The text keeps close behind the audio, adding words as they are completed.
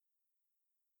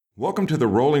Welcome to the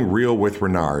Rolling Reel with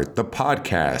Renard, the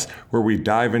podcast where we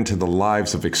dive into the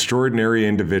lives of extraordinary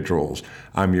individuals.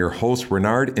 I'm your host,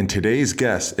 Renard, and today's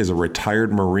guest is a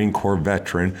retired Marine Corps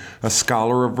veteran, a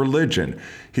scholar of religion.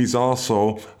 He's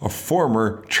also a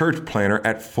former church planter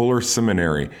at Fuller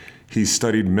Seminary. He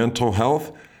studied mental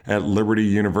health at Liberty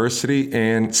University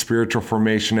and spiritual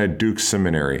formation at Duke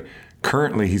Seminary.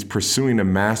 Currently, he's pursuing a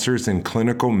master's in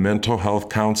clinical mental health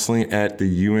counseling at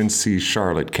the UNC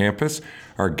Charlotte campus.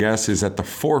 Our guest is at the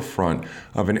forefront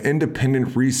of an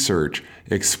independent research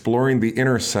exploring the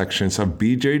intersections of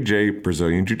BJJ,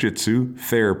 Brazilian Jiu-Jitsu,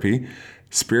 therapy,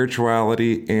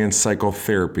 spirituality, and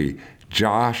psychotherapy.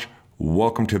 Josh,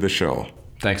 welcome to the show.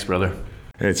 Thanks, brother.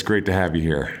 It's great to have you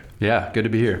here. Yeah, good to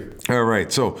be here. All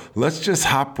right, so let's just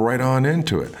hop right on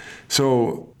into it.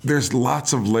 So there's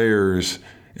lots of layers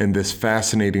in this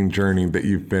fascinating journey that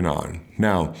you've been on.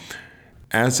 Now,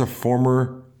 as a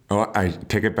former, I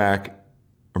take it back,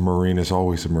 a Marine is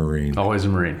always a Marine. Always a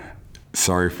Marine.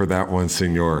 Sorry for that one,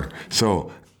 senor.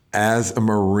 So, as a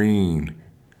Marine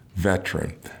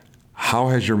veteran, how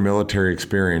has your military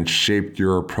experience shaped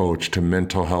your approach to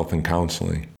mental health and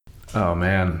counseling? Oh,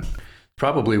 man.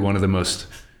 Probably one of the most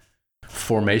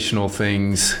formational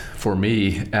things for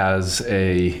me as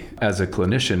a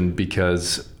clinician,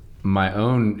 because my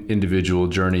own individual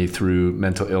journey through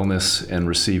mental illness and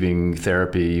receiving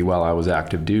therapy while I was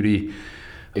active duty,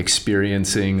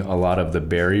 experiencing a lot of the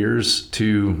barriers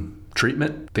to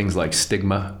treatment, things like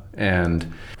stigma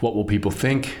and what will people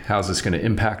think? How's this going to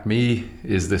impact me?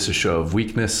 Is this a show of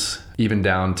weakness? Even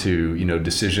down to,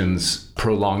 decisions,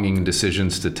 prolonging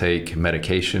decisions to take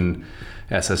medication,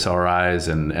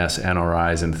 SSRIs and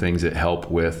SNRIs and things that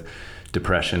help with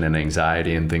depression and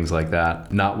anxiety and things like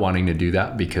that. Not wanting to do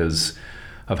that because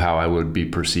of how I would be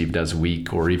perceived as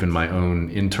weak, or even my own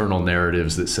internal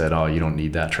narratives that said, oh, you don't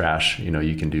need that trash,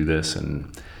 you can do this.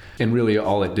 And really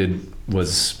all it did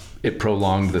was it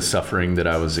prolonged the suffering that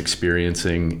I was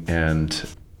experiencing.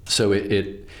 And so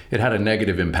it had a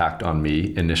negative impact on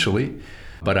me initially,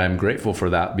 but I'm grateful for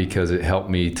that because it helped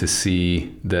me to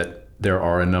see that there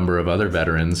are a number of other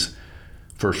veterans,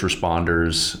 first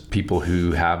responders, people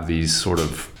who have these sort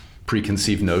of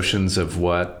preconceived notions of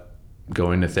what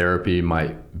going to therapy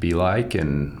might be like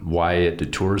and why it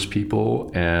detours people.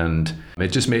 And it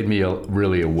just made me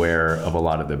really aware of a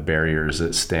lot of the barriers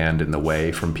that stand in the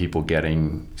way from people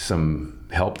getting some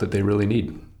help that they really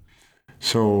need.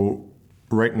 So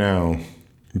right now,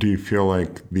 do you feel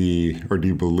like or do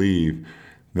you believe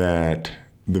that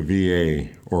the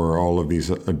VA or all of these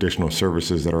additional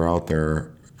services that are out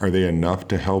there, are they enough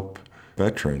to help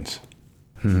veterans?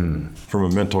 From a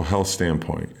mental health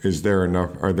standpoint,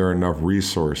 are there enough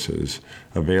resources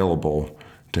available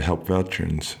to help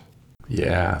veterans?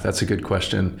 Yeah, that's a good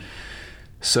question.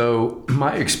 So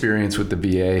my experience with the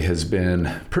VA has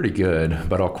been pretty good,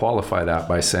 but I'll qualify that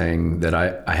by saying that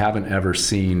I haven't ever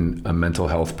seen a mental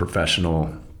health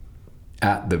professional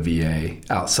at the VA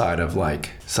outside of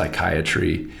like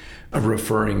psychiatry, a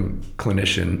referring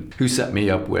clinician who set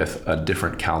me up with a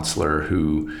different counselor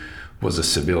who was a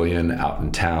civilian out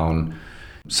in town.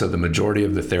 So the majority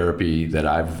of the therapy that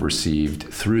I've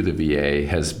received through the VA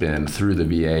has been through the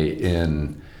VA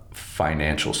in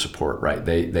financial support, right?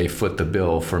 They foot the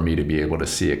bill for me to be able to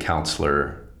see a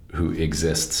counselor who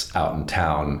exists out in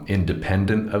town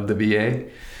independent of the VA.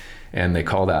 And they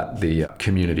call that the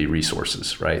community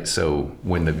resources, right? So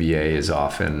when the VA is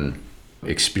often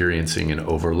experiencing an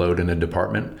overload in a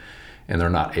department, and they're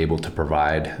not able to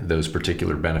provide those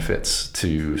particular benefits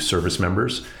to service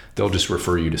members, they'll just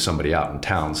refer you to somebody out in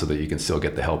town so that you can still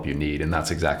get the help you need. And that's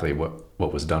exactly what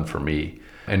was done for me.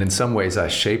 And in some ways I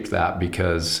shaped that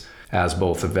because as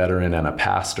both a veteran and a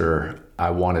pastor, I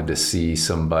wanted to see a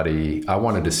clinician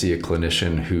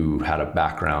who had a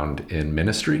background in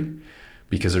ministry,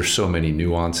 because there's so many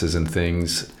nuances and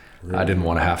things. Really? I didn't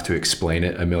want to have to explain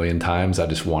it a million times. I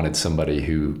just wanted somebody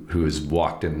who has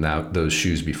walked in those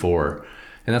shoes before.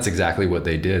 And that's exactly what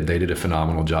they did. They did a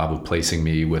phenomenal job of placing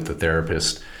me with a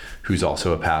therapist who's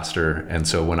also a pastor. And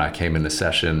so when I came into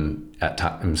session at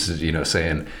times,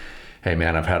 saying, hey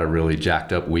man, I've had a really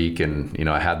jacked up week and,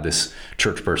 I had this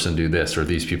church person do this or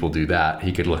these people do that,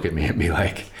 he could look at me and be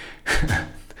like,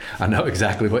 I know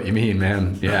exactly what you mean,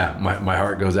 man. Yeah, my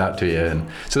heart goes out to you. And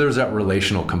so there was that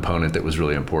relational component that was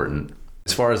really important.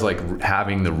 As far as like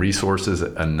having the resources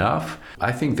enough,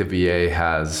 I think the VA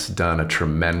has done a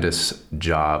tremendous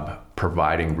job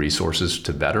providing resources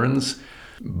to veterans,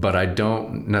 but I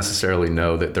don't necessarily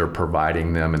know that they're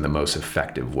providing them in the most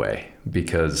effective way,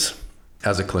 because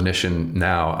as a clinician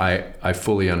now, I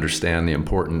fully understand the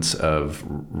importance of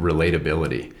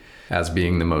relatability as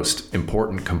being the most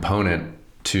important component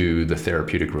to the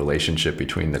therapeutic relationship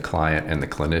between the client and the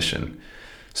clinician.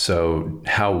 So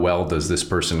how well does this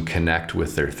person connect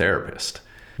with their therapist?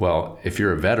 Well, if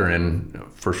you're a veteran,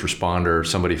 first responder,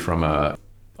 somebody from a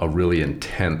really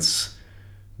intense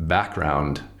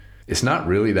background, it's not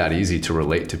really that easy to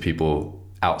relate to people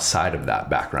outside of that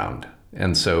background.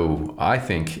 And so I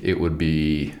think it would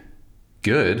be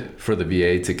good for the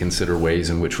VA to consider ways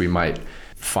in which we might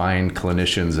find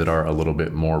clinicians that are a little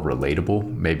bit more relatable,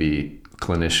 maybe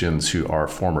clinicians who are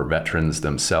former veterans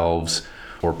themselves,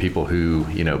 or people who,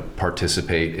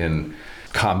 participate in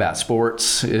combat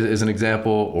sports is an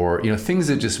example, or, things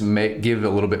that just give a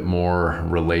little bit more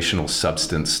relational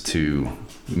substance to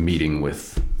meeting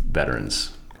with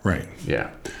veterans. Right.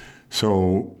 Yeah.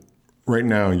 So right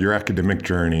now, your academic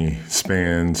journey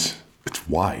it's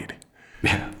wide.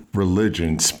 Yeah.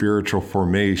 Religion, spiritual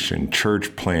formation,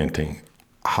 church planting.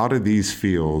 How do these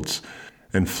fields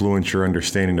influence your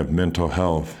understanding of mental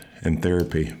health and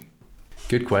therapy?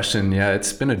 Good question. Yeah,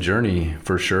 it's been a journey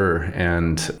for sure.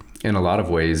 And in a lot of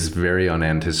ways, very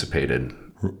unanticipated.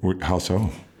 How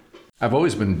so? I've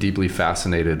always been deeply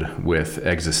fascinated with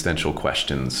existential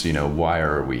questions. Why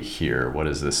are we here? What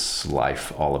is this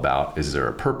life all about? Is there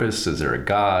a purpose? Is there a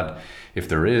God? If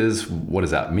there is, what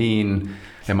does that mean?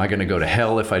 Am I going to go to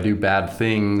hell if I do bad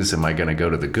things? Am I going to go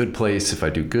to the good place if I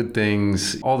do good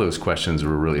things? All those questions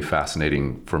were really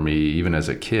fascinating for me, even as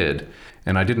a kid.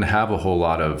 And I didn't have a whole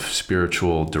lot of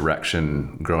spiritual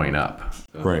direction growing up.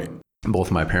 Right.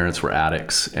 Both my parents were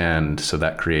addicts, and so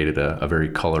that created a very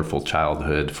colorful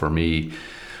childhood for me.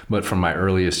 But from my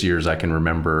earliest years, I can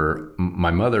remember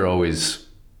my mother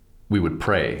we would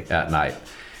pray at night.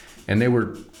 And they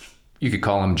were, you could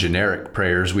call them generic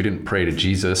prayers. We didn't pray to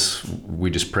Jesus.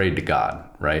 We just prayed to God,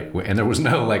 right? And there was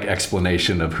no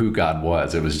explanation of who God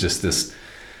was. It was just this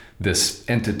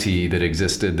entity that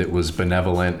existed that was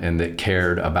benevolent and that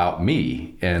cared about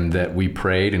me, and that we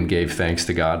prayed and gave thanks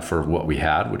to God for what we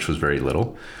had, which was very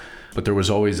little. But there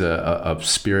was always a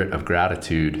spirit of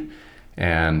gratitude.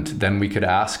 And then we could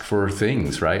ask for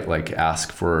things, right? Like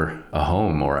ask for a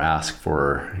home, or ask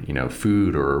for,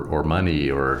 food or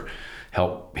money, or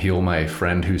help heal my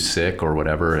friend who's sick or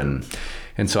whatever.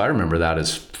 And so I remember that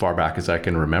as far back as I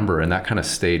can remember. And that kind of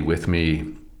stayed with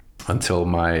me until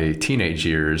my teenage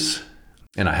years.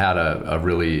 And I had a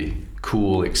really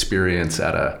cool experience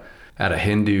at a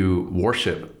Hindu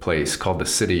worship place called the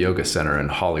City Yoga Center in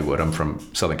Hollywood. I'm from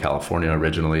Southern California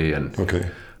originally. And okay.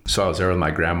 So I was there with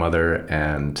my grandmother,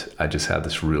 and I just had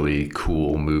this really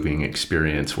cool, moving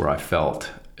experience where I felt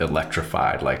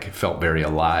electrified, felt very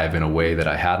alive in a way that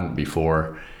I hadn't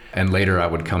before. And later I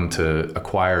would come to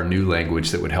acquire new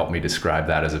language that would help me describe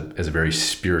that as a very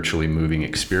spiritually moving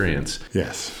experience.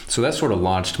 Yes. So that sort of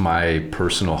launched my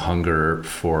personal hunger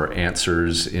for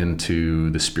answers into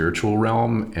the spiritual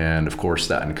realm. And of course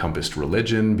that encompassed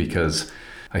religion, because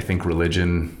I think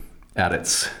religion at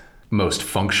its most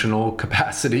functional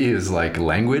capacity is like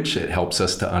language. It helps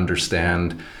us to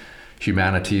understand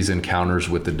humanity's encounters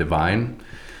with the divine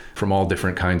from all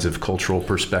different kinds of cultural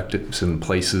perspectives and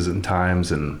places and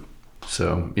times. And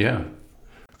so, yeah.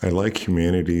 I like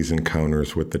humanity's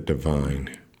encounters with the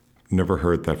divine. Never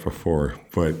heard that before,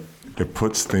 but it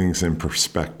puts things in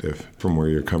perspective from where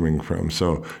you're coming from.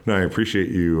 So, no, I appreciate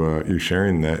you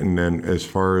sharing that. And then as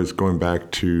far as going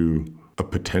back to a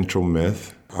potential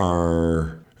myth,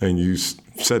 and you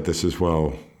said this as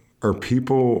well,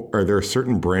 are there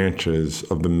certain branches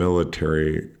of the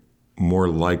military more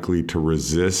likely to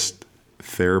resist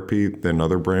therapy than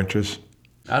other branches?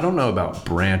 I don't know about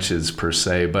branches per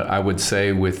se, but I would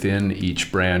say within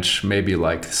each branch, maybe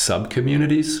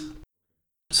sub-communities.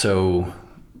 So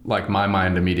my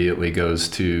mind immediately goes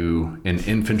to an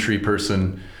infantry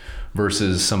person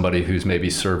versus somebody who's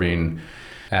maybe serving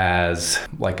as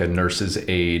a nurse's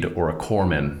aide or a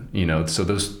corpsman, so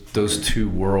those two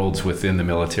worlds within the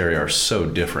military are so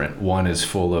different. One is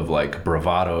full of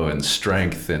bravado and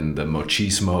strength and the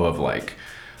machismo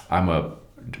of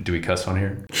do we cuss on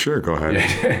here? Sure, go ahead.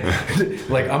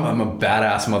 I'm a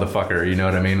badass motherfucker, you know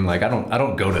what I mean? I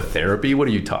don't go to therapy. What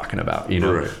are you talking about?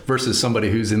 Right. Versus somebody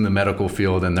who's in the medical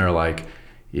field and they're like,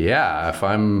 yeah, if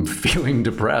I'm feeling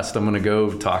depressed, I'm going to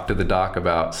go talk to the doc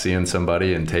about seeing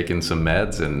somebody and taking some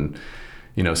meds. And,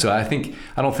 so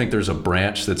I don't think there's a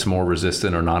branch that's more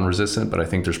resistant or non-resistant, but I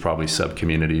think there's probably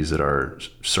sub-communities that are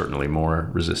certainly more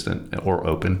resistant or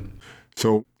open.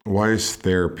 So why is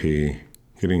therapy,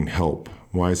 getting help,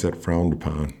 why is that frowned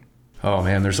upon? Oh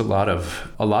man, there's a lot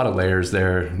of layers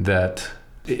there that,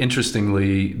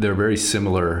 interestingly, they're very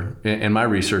similar. In my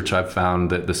research, I've found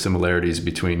that the similarities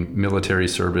between military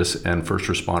service and first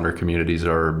responder communities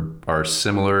are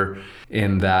similar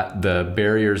in that the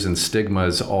barriers and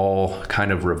stigmas all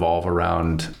kind of revolve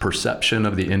around perception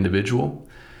of the individual.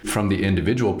 From the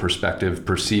individual perspective,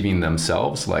 perceiving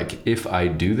themselves, like, if I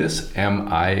do this, am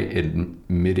I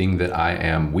admitting that I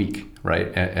am weak,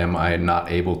 right? Am I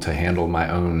not able to handle my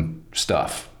own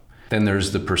stuff? Then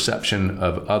there's the perception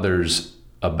of others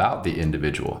about the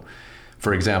individual.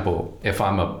 For example, if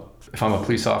I'm a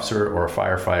police officer or a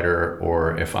firefighter,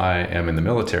 or if I am in the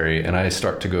military and I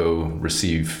start to go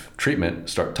receive treatment,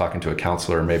 start talking to a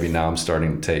counselor, maybe now I'm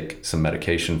starting to take some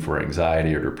medication for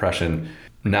anxiety or depression.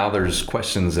 Now there's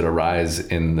questions that arise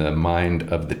in the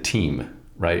mind of the team,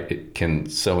 right? Can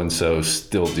so-and-so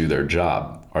still do their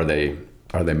job? Are they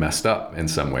messed up in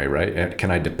some way, right?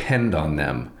 Can I depend on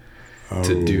them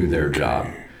to do their job?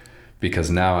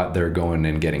 Because now they're going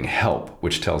and getting help,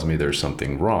 which tells me there's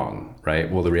something wrong,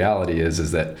 right? Well, the reality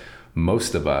is that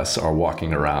most of us are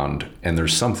walking around and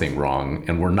there's something wrong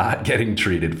and we're not getting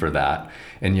treated for that.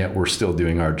 And yet we're still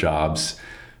doing our jobs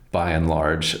by and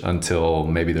large until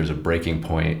maybe there's a breaking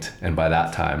point. And by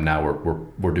that time, now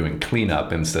we're doing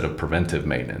cleanup instead of preventive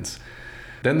maintenance.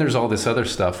 Then there's all this other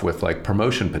stuff with like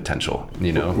promotion potential,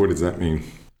 you know? What does that mean?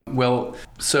 Well,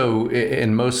 so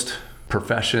in most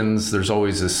professions, there's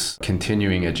always this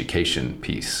continuing education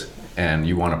piece, and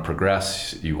you want to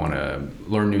progress, you want to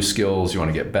learn new skills, you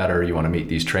want to get better, you want to meet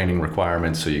these training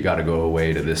requirements, so you got to go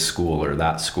away to this school or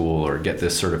that school or get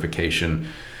this certification.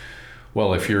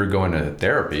 Well, if you're going to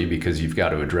therapy because you've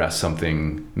got to address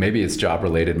something, maybe it's job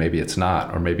related, maybe it's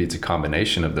not, or maybe it's a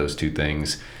combination of those two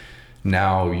things,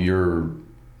 now you're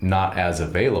not as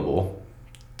available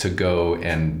to go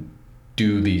and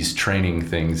do these training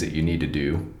things that you need to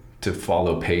do to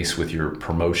follow pace with your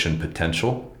promotion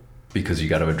potential, because you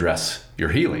got to address your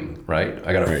healing, right?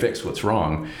 I got to fix what's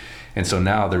wrong. And so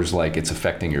now there's like, it's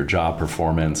affecting your job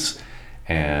performance.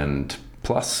 And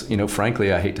plus, you know,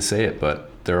 frankly, I hate to say it,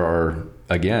 but there are,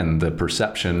 again, the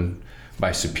perception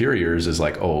by superiors is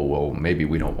like, oh, well, maybe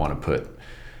we don't want to put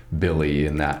Billy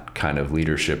in that kind of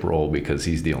leadership role because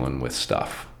he's dealing with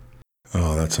stuff.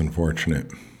 Oh, that's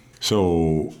unfortunate.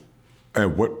 So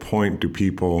at what point do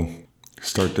people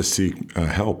start to seek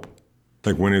help?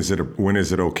 Like, when is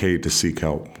it okay to seek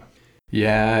help?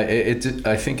 Yeah,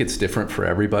 I think it's different for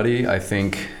everybody. I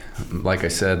think, like I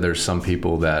said, there's some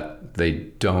people that they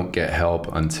don't get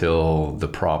help until the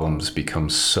problems become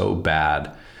so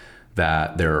bad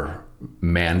that they're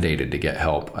mandated to get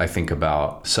help. I think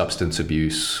about substance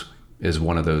abuse is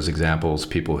one of those examples.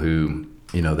 People who,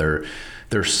 you know,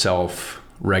 they're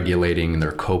self-regulating,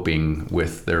 they're coping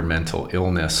with their mental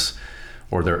illness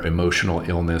or their emotional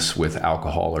illness with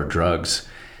alcohol or drugs.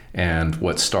 And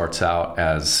what starts out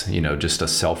as, you know, just a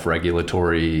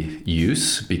self-regulatory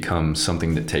use becomes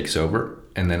something that takes over.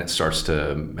 And then it starts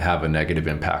to have a negative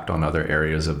impact on other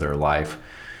areas of their life,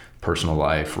 personal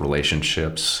life,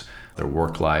 relationships, their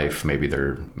work life. Maybe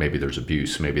there's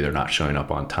abuse. Maybe they're not showing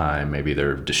up on time. Maybe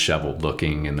they're disheveled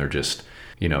looking and they're just,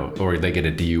 you know, or they get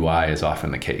a DUI is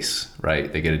often the case,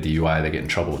 right? They get a DUI, they get in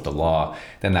trouble with the law.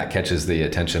 Then that catches the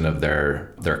attention of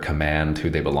their command,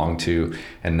 who they belong to.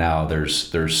 And now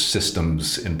there's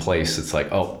systems in place. It's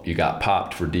like, oh, you got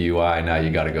popped for DUI. Now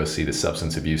you got to go see the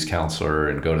substance abuse counselor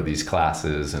and go to these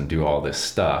classes and do all this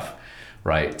stuff,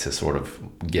 right? To sort of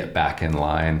get back in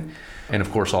line. And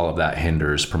of course, all of that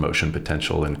hinders promotion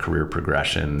potential and career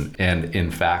progression. And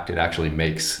in fact, it actually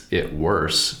makes it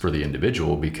worse for the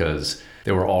individual because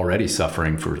they were already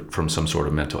suffering from some sort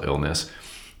of mental illness.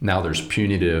 Now there's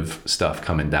punitive stuff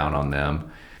coming down on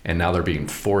them, and now they're being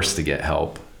forced to get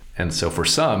help. And so for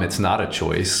some, it's not a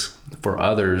choice. For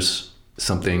others,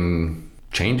 something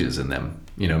changes in them.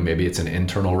 You know, maybe it's an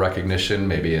internal recognition.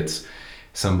 Maybe it's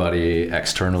somebody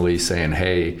externally saying,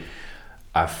 hey,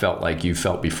 I felt like you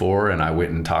felt before, and I went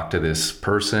and talked to this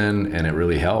person and it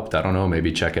really helped. I don't know,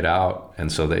 maybe check it out.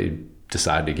 And so they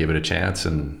decide to give it a chance,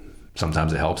 and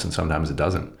sometimes it helps and sometimes it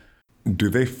doesn't. Do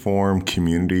they form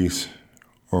communities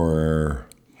or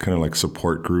kind of like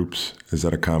support groups? Is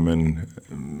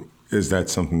that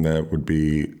something that would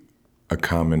be a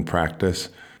common practice?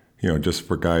 You know, just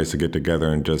for guys to get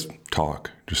together and just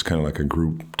talk, just kind of like a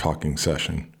group talking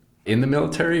session. In the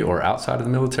military or outside of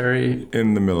the military?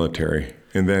 In the military.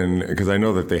 And then, because I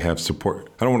know that they have support,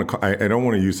 I don't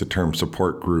want to use the term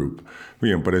support group,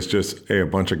 you know, but it's just a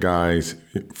bunch of guys,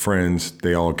 friends,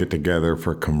 they all get together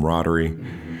for camaraderie.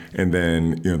 Mm-hmm. And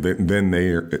then, you know,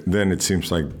 then it seems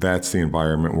like that's the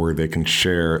environment where they can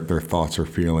share their thoughts or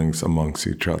feelings amongst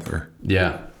each other.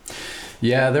 Yeah.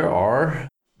 Yeah, there are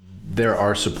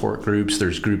support groups.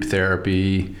 There's group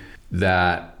therapy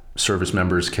that service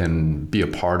members can be a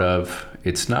part of.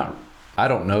 I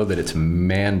don't know that it's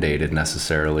mandated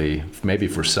necessarily. Maybe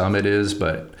for some it is,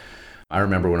 but I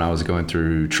remember when I was going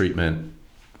through treatment,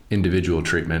 individual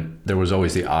treatment, there was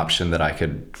always the option that I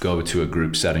could go to a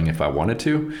group setting if I wanted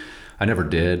to. I never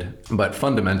did. But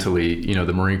fundamentally, you know,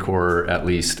 the Marine Corps, at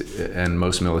least, and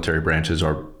most military branches,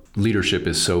 our leadership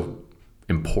is so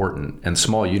important. And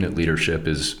small unit leadership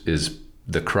is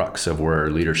the crux of where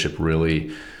leadership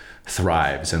really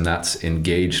thrives. And that's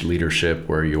engaged leadership,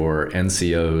 where your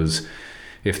NCOs,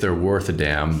 if they're worth a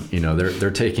damn, you know,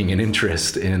 they're taking an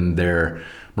interest in their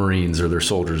Marines or their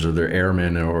soldiers or their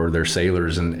airmen or their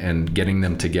sailors, and getting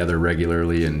them together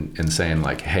regularly and saying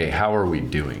like, hey, how are we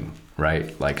doing?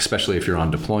 Right? Like, especially if you're on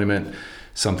deployment,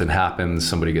 something happens,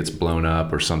 somebody gets blown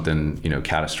up or something, you know,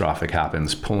 catastrophic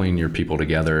happens, pulling your people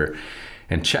together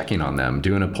and checking on them,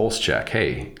 doing a pulse check.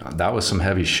 Hey, that was some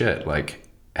heavy shit. Like,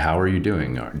 how are you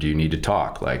doing? Or do you need to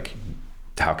talk? Like,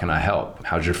 how can I help?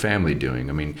 How's your family doing?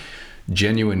 I mean,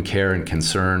 genuine care and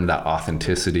concern, that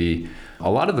authenticity, a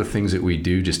lot of the things that we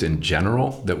do just in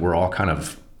general that we're all kind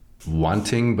of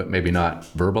wanting, but maybe not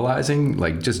verbalizing,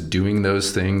 like just doing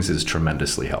those things is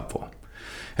tremendously helpful.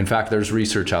 In fact, there's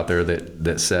research out there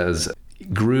that says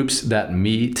groups that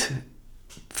meet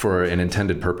for an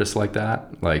intended purpose like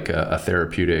that, like a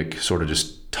therapeutic sort of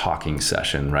just talking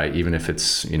session, right? Even if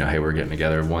it's, you know, hey, we're getting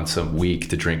together once a week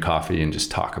to drink coffee and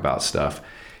just talk about stuff,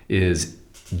 is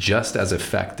just as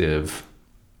effective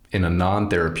in a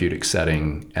non-therapeutic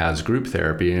setting as group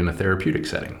therapy in a therapeutic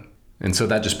setting. And so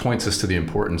that just points us to the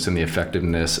importance and the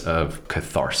effectiveness of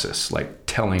catharsis, like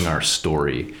telling our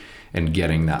story and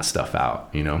getting that stuff out,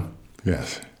 you know?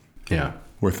 Yes. Yeah.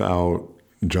 Without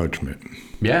judgment.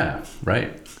 Yeah,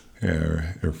 right.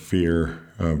 Yeah, or fear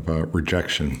of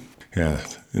rejection. Yeah.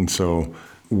 And so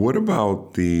what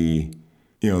about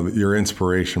your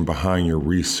inspiration behind your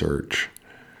research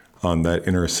on that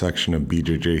intersection of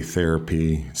BJJ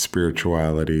therapy,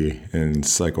 spirituality, and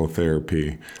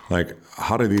psychotherapy? Like,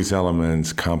 how do these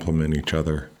elements complement each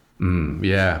other?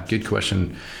 Yeah, good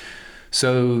question.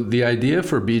 So the idea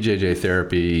for BJJ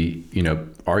therapy, you know,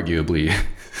 arguably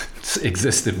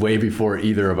existed way before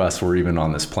either of us were even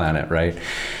on this planet, right?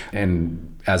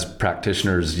 And as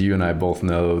practitioners, you and I both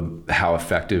know how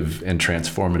effective and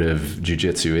transformative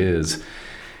jiu-jitsu is.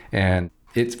 And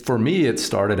for me, it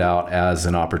started out as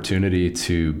an opportunity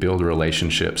to build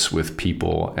relationships with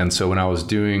people. And so when I was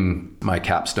doing my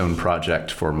capstone project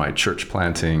for my church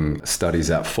planting studies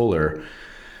at Fuller,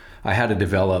 I had to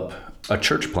develop a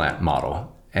church plant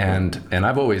model. And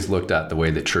I've always looked at the way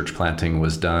that church planting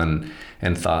was done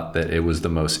and thought that it was the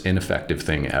most ineffective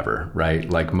thing ever, right?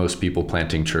 Like most people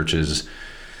planting churches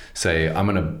say, I'm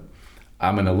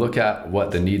gonna look at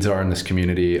what the needs are in this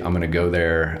community. I'm gonna go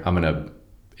there. I'm gonna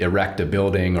erect a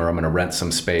building, or I'm going to rent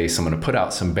some space. I'm going to put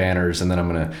out some banners, and then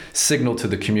I'm going to signal to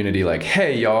the community like,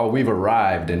 hey, y'all, we've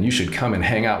arrived and you should come and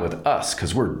hang out with us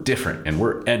because we're different and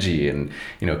we're edgy, and,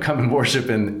 you know, come and worship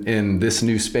in this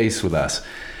new space with us.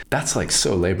 That's like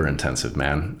so labor intensive,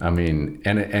 man. I mean,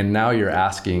 and now you're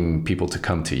asking people to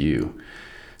come to you.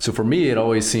 So for me, it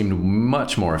always seemed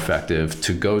much more effective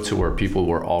to go to where people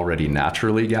were already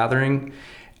naturally gathering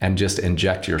and just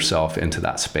inject yourself into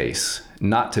that space.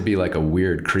 Not to be like a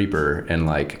weird creeper and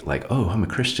like, oh, I'm a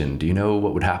Christian. Do you know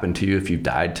what would happen to you if you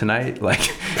died tonight? Like,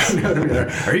 you know what I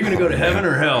mean? Are you going to go to heaven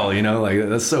or hell? You know, like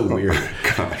that's so weird.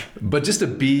 But just to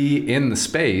be in the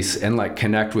space and like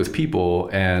connect with people.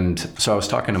 And so I was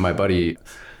talking to my buddy,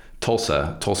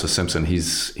 Tulsa Simpson.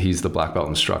 He's the black belt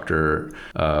instructor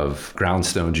of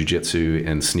Groundstone Jiu-Jitsu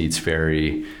in Sneads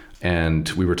Ferry. And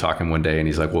we were talking one day and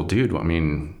he's like, well, dude, I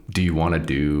mean, do you want to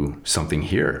do something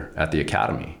here at the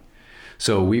academy?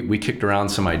 So we kicked around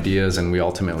some ideas, and we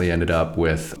ultimately ended up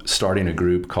with starting a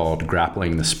group called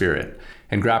Grappling the Spirit.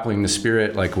 And Grappling the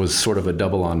Spirit like was sort of a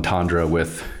double entendre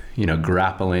with, you know,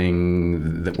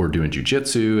 grappling, that we're doing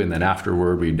jiu-jitsu, and then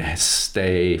afterward we'd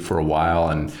stay for a while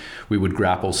and we would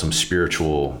grapple some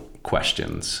spiritual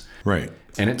questions. Right.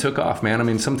 And it took off, man. I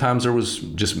mean, sometimes there was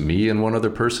just me and one other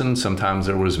person. Sometimes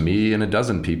there was me and a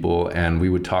dozen people. And we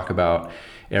would talk about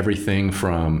everything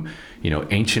from, you know,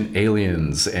 ancient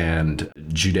aliens and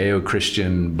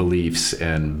Judeo-Christian beliefs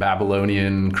and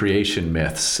Babylonian creation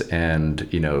myths and,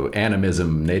 you know,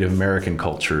 animism, Native American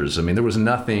cultures. I mean, there was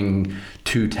nothing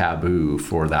too taboo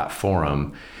for that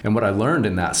forum. And what I learned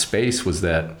in that space was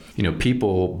that, you know,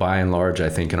 people by and large, I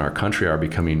think in our country are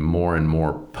becoming more and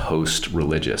more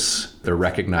post-religious. They're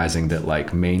recognizing that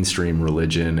like mainstream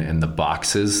religion and the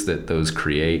boxes that those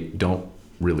create don't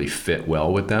really fit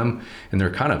well with them. And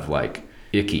they're kind of like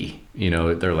icky, you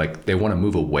know, they're like, they want to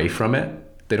move away from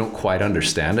it. they don't quite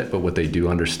understand it, but what they do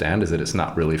understand is that it's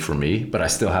not really for me, but I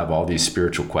still have all these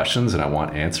spiritual questions and I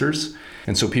want answers.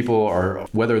 And so people are,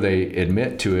 whether they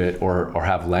admit to it or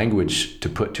have language to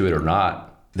put to it or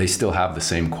not, they still have the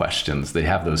same questions. They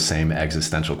have those same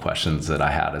existential questions that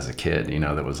I had as a kid,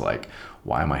 that was like,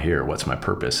 why am I here? What's my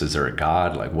purpose? Is there a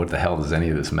God? Like, what the hell does any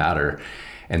of this matter?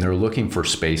 And they're looking for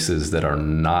spaces that are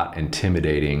not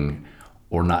intimidating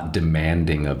or not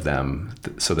demanding of them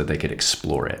so that they could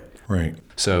explore it. Right.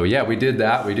 So yeah, we did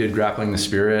that. We did Grappling the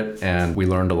Spirit, and we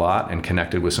learned a lot and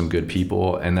connected with some good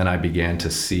people. And then I began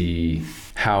to see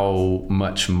how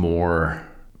much more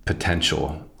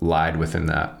potential lied within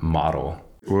that model.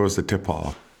 What was the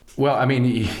tip-off? Well, I mean,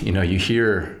 you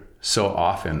hear so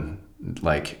often,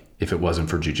 like, if it wasn't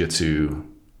for jiu-jitsu,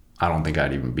 I don't think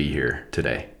I'd even be here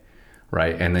today,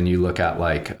 right? And then you look at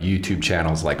like YouTube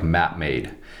channels like Mat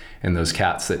Made, and those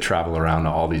cats that travel around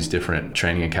to all these different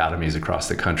training academies across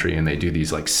the country, and they do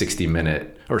these like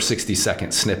 60-minute or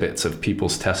 60-second snippets of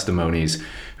people's testimonies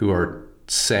who are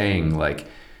saying like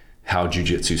how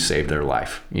jiu-jitsu saved their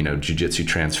life. Jiu-jitsu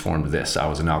transformed this. I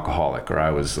was an alcoholic, or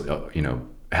I was,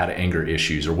 had anger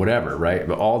issues or whatever, right?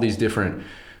 But all these different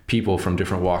people from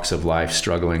different walks of life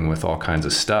struggling with all kinds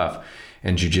of stuff.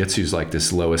 And jiu-jitsu is like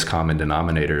this lowest common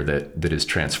denominator that is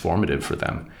transformative for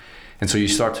them. And so you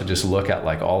start to just look at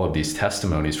like all of these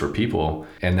testimonies for people,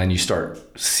 and then you start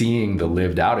seeing the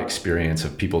lived out experience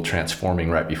of people transforming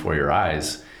right before your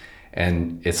eyes.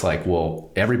 And it's like,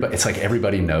 well,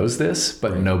 everybody knows this,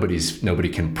 but right. nobody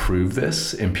can prove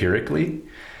this empirically.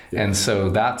 And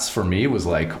so that's, for me, was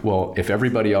like, well, if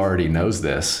everybody already knows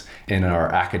this in our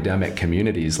academic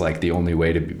communities, like the only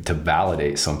way to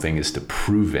validate something is to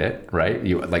prove it, right?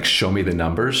 You like, show me the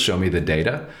numbers, show me the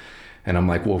data. And I'm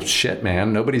like, well, shit,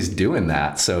 man, nobody's doing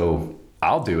that. So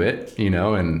I'll do it,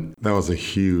 and that was a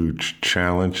huge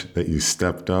challenge that you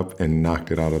stepped up and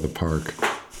knocked it out of the park.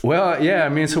 Well, yeah, I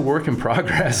mean, it's a work in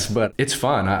progress, but it's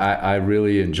fun. I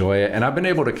really enjoy it. And I've been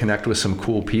able to connect with some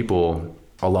cool people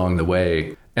along the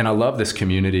way. And I love this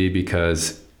community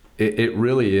because it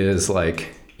really is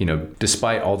like,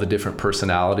 despite all the different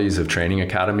personalities of training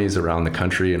academies around the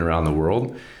country and around the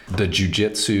world, the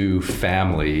jiu-jitsu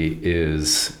family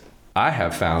is, I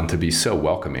have found to be so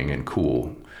welcoming and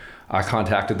cool. I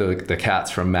contacted the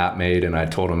cats from Mat Made, and I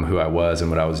told them who I was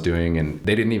and what I was doing. And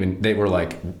they were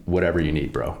like, whatever you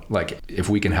need, bro. Like, if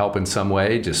we can help in some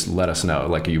way, just let us know.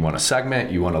 Like, you want a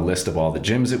segment, you want a list of all the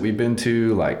gyms that we've been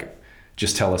to, like,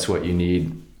 just tell us what you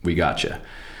need. We got you.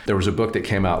 There was a book that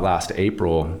came out last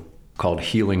April called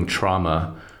Healing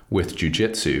Trauma with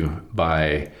Jiu-Jitsu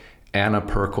by Anna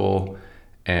Perkel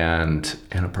and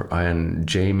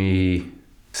Jamie,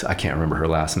 I can't remember her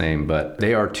last name, but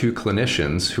they are two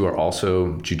clinicians who are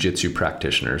also jiu-jitsu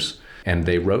practitioners. And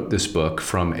they wrote this book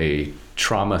from a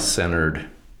trauma-centered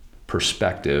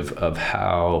perspective of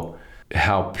how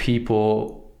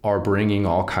people are bringing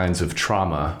all kinds of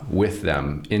trauma with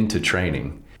them into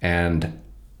training, and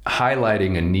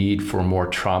highlighting a need for more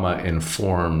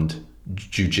trauma-informed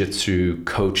jiu-jitsu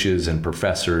coaches and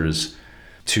professors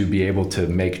to be able to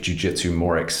make jiu-jitsu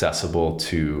more accessible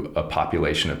to a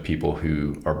population of people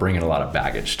who are bringing a lot of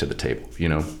baggage to the table,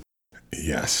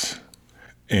 Yes.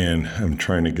 And I'm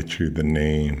trying to get you the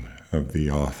name of the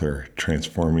author,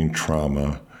 Transforming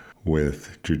Trauma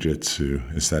with Jiu-Jitsu.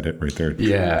 Is that it right there?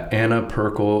 Yeah, Anna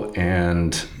Perkel,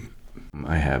 and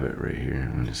I have it right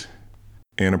here.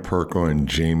 Anna Perkel and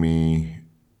Jamie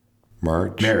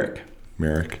Merrick.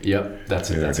 Yep, that's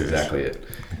it. That's exactly it.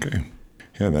 Okay.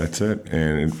 Yeah, that's it.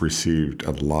 And it received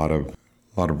a lot of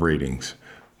ratings,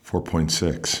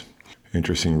 4.6.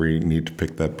 Interesting read. Need to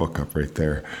pick that book up right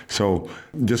there. So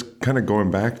just kind of going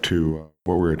back to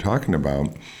what we were talking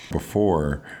about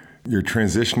before, you're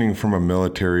transitioning from a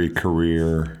military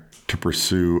career to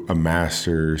pursue a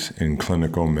master's in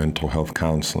clinical mental health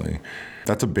counseling.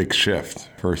 That's a big shift,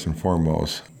 first and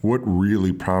foremost. What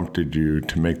really prompted you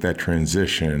to make that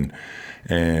transition?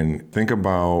 And think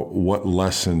about what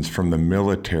lessons from the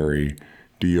military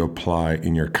do you apply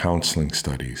in your counseling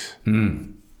studies?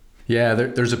 Yeah,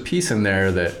 there's a piece in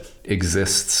there that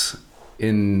exists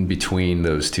in between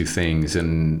those two things,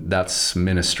 and that's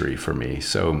ministry for me.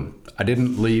 So I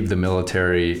didn't leave the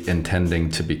military intending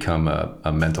to become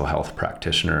a mental health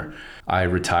practitioner. I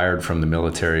retired from the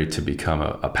military to become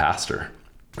a pastor.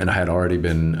 And I had already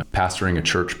been pastoring a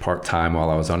church part-time while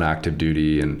I was on active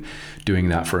duty, and doing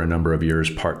that for a number of years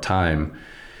part-time.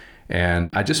 And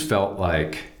I just felt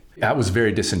like I was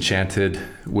very disenchanted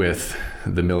with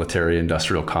the military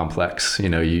industrial complex.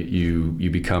 You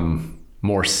become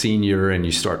more senior and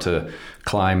you start to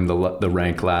climb the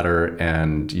rank ladder,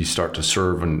 and you start to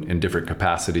serve in different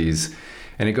capacities.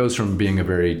 And it goes from being a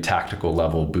very tactical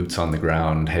level, boots on the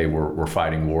ground, hey, we're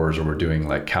fighting wars or we're doing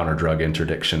like counter drug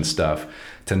interdiction stuff,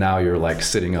 to now you're like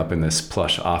sitting up in this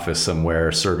plush office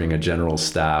somewhere serving a general's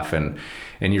staff, and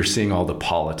you're seeing all the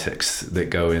politics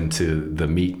that go into the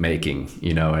meat making,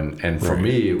 you know, and for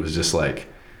me, it was just like,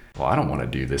 well, I don't want to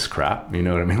do this crap. You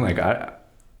know what I mean? Like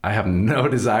I have no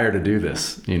desire to do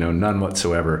this, you know, none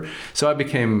whatsoever. So I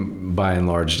became by and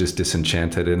large just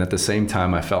disenchanted. And at the same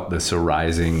time, I felt this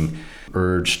arising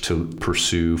urge to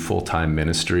pursue full-time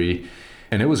ministry.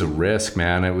 And it was a risk,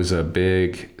 man. It was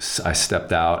I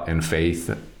stepped out in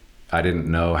faith. I didn't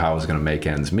know how I was going to make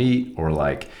ends meet, or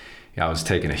like, I was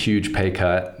taking a huge pay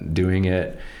cut doing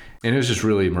it. And it was just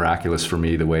really miraculous for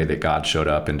me the way that God showed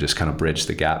up and just kind of bridged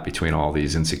the gap between all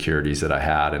these insecurities that I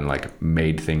had, and like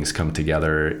made things come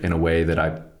together in a way that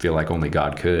I feel like only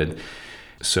God could.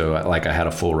 So like I had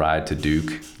a full ride to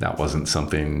Duke. That wasn't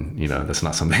something, you know, that's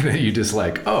not something that you just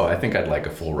like, oh, I think I'd like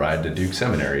a full ride to Duke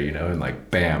Seminary, you know, and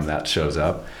like, bam, that shows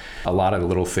up. A lot of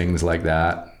little things like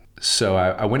that. So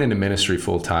I went into ministry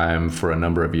full time for a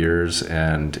number of years,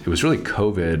 and it was really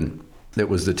COVID that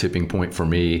was the tipping point for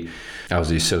me. I was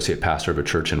the associate pastor of a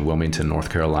church in Wilmington, North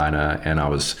Carolina, and I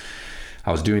was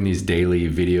doing these daily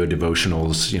video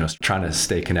devotionals, you know, trying to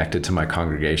stay connected to my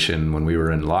congregation when we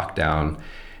were in lockdown.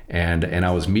 And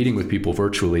I was meeting with people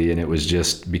virtually, and it was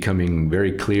just becoming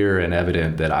very clear and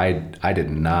evident that I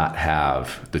did not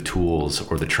have the tools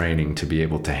or the training to be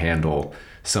able to handle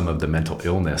some of the mental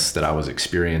illness that I was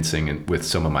experiencing with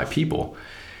some of my people.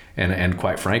 And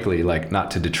quite frankly, like,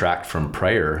 not to detract from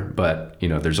prayer, but, you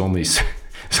know, there's only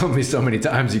so many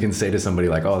times you can say to somebody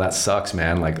like, oh, that sucks,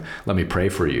 man. Like, let me pray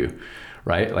for you,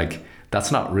 right? Like,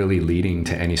 that's not really leading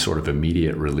to any sort of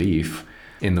immediate relief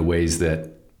in the ways that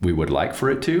we would like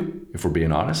for it to, if we're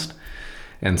being honest.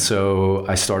 And so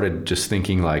I started just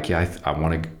thinking like, yeah, I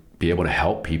want to be able to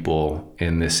help people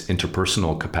in this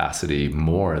interpersonal capacity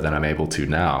more than I'm able to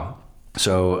now.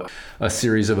 So a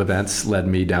series of events led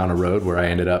me down a road where I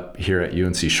ended up here at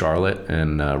UNC Charlotte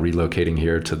and relocating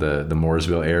here to the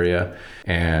Mooresville area.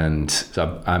 And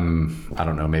so I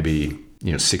don't know, maybe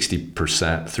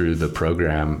 60% through the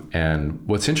program. And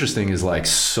what's interesting is like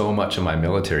so much of my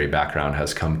military background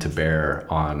has come to bear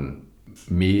on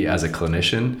me as a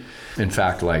clinician. In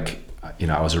fact, like,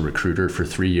 I was a recruiter for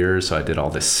 3 years. So I did all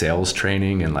this sales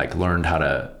training and like learned how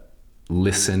to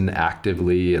listen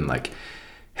actively and like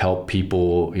help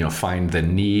people, find the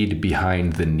need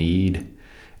behind the need.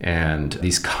 And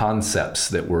these concepts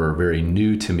that were very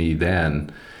new to me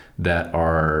then that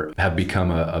have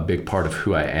become a big part of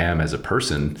who I am as a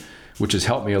person, which has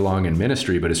helped me along in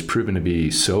ministry, but has proven to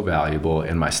be so valuable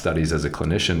in my studies as a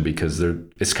clinician because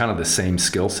it's kind of the same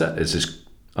skill set. It's just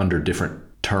under different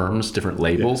terms, different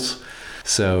labels. Yeah.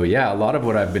 So yeah, a lot of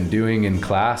what I've been doing in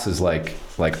class is like,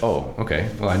 oh, okay,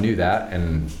 well, I knew that,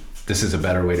 and this is a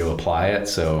better way to apply it.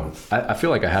 So I feel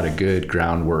like I had a good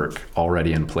groundwork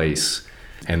already in place,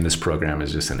 and this program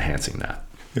is just enhancing that.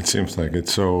 It seems like it.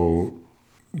 So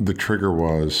the trigger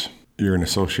was you're an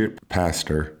associate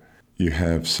pastor. You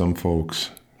have some folks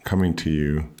coming to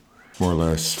you, more or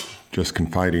less just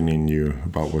confiding in you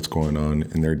about what's going on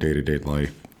in their day-to-day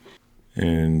life.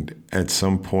 And at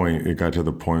some point, it got to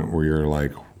the point where you're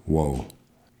like, whoa,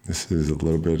 this is a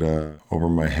little bit over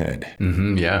my head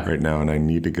right now, and I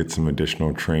need to get some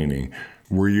additional training.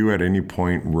 Were you at any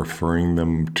point referring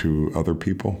them to other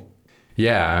people?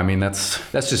 Yeah, I mean,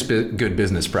 that's just good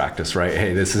business practice, right?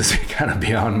 Hey, this is kind of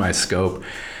beyond my scope.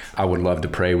 I would love to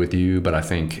pray with you, but I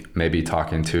think maybe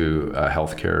talking to a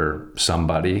healthcare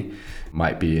somebody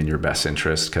might be in your best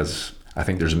interest, because I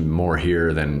think there's more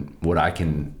here than what I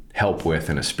can help with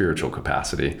in a spiritual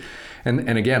capacity.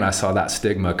 And again, I saw that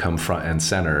stigma come front and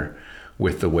center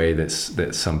with the way that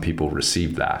some people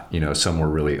received that. Some were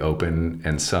really open,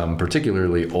 and some,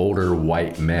 particularly older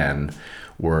white men,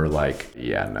 were like,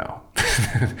 yeah, no,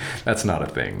 that's not a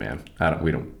thing, man.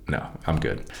 No, I'm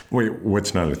good. Wait,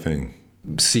 what's not a thing?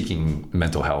 Seeking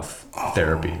mental health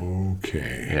therapy.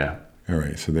 Okay. Yeah. All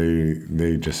right. So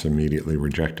they just immediately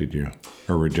rejected you,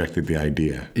 or rejected the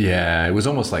idea. Yeah. It was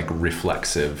almost like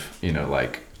reflexive,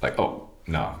 like, oh,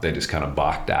 no, they just kind of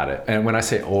balked at it. And when I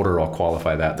say older, I'll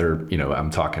qualify that. They're, I'm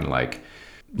talking like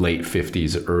late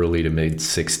 50s, early to mid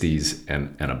 60s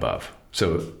and above.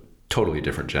 So totally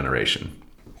different generation.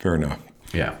 Fair enough.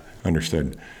 Yeah.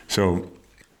 Understood. So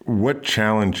what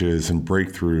challenges and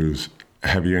breakthroughs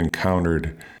have you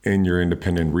encountered in your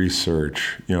independent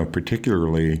research,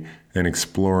 particularly in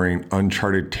exploring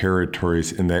uncharted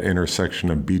territories in that intersection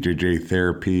of BJJ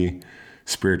therapy,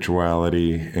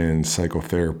 spirituality, and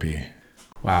psychotherapy?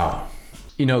 Wow.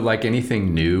 Like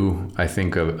anything new, I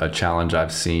think a challenge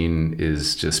I've seen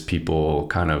is just people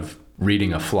kind of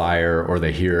reading a flyer, or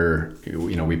they hear,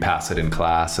 we pass it in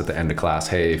class at the end of class.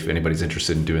 Hey, if anybody's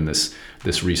interested in doing this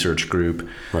research group,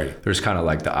 right? There's kind of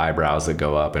like the eyebrows that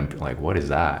go up and like, what is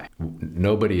that?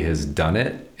 Nobody has done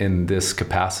it in this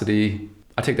capacity.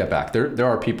 I take that back. There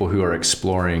are people who are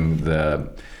exploring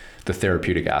the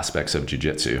therapeutic aspects of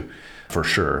jiu-jitsu for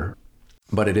sure,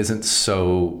 but it isn't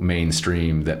so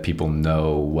mainstream that people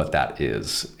know what that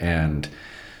is. And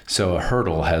so a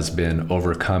hurdle has been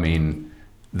overcoming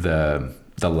the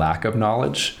lack of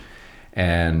knowledge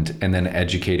and then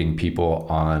educating people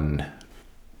on,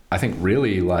 I think,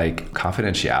 really like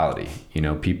confidentiality.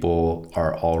 People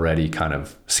are already kind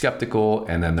of skeptical,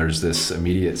 and then there's this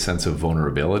immediate sense of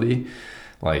vulnerability.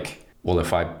 Like, well,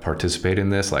 if I participate in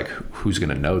this, like, who's going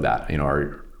to know that?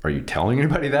 Are you telling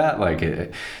anybody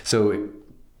that? So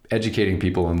educating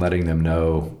people and letting them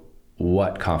know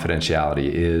what confidentiality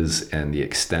is and the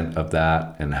extent of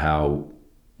that, and how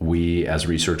we as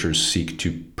researchers seek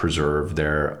to preserve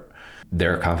their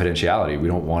confidentiality. We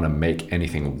don't want to make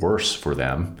anything worse for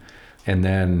them. And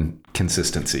then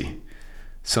consistency.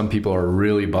 Some people are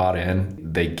really bought in.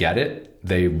 They get it.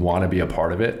 They want to be a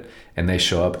part of it, and they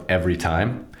show up every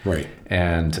time. Right.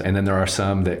 And then there are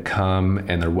some that come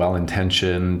and they're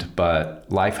well-intentioned, but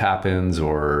life happens,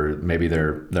 or maybe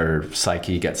their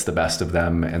psyche gets the best of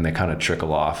them, and they kind of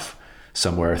trickle off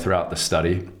somewhere throughout the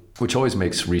study, which always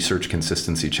makes research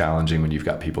consistency challenging when you've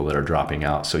got people that are dropping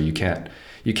out. So you can't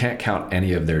count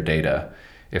any of their data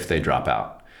if they drop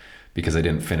out, because they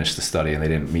didn't finish the study and they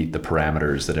didn't meet the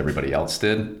parameters that everybody else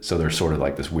did. So they're sort of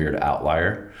like this weird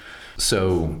outlier.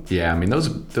 So yeah,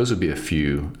 those would be a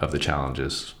few of the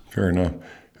challenges. Fair enough.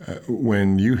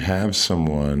 When you have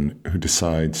someone who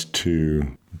decides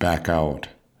to back out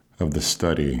of the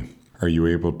study, are you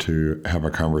able to have a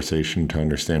conversation to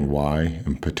understand why,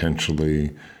 and potentially,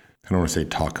 I don't want to say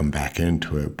talk them back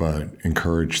into it, but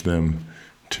encourage them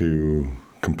to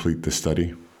complete the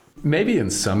study? Maybe in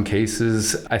some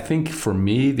cases. I think for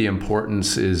me, the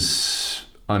importance is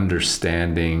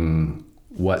understanding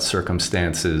what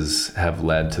circumstances have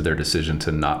led to their decision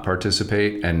to not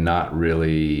participate, and not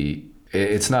really,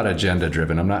 it's not agenda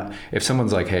driven. If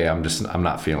someone's like, hey, I'm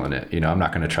not feeling it, I'm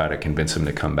not going to try to convince them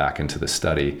to come back into the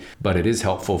study, but it is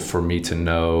helpful for me to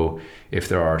know if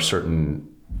there are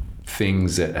certain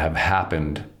things that have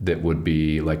happened that would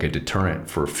be like a deterrent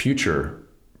for future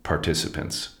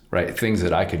participants, right? Things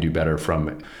that I could do better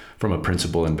from a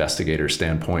principal investigator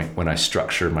standpoint when I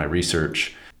structure my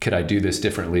research. Could I do this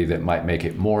differently that might make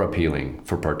it more appealing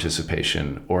for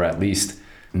participation, or at least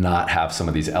not have some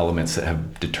of these elements that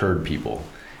have deterred people?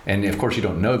 And of course you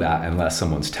don't know that unless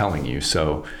someone's telling you.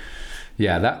 So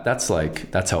yeah,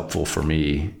 that's helpful for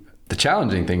me. The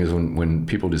challenging thing is when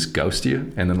people just ghost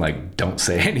you and then like don't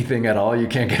say anything at all. You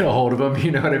can't get a hold of them, you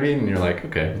know what I mean? And you're like,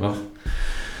 okay, well,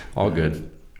 all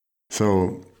good.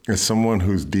 So as someone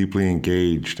who's deeply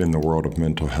engaged in the world of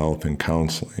mental health and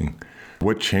counseling,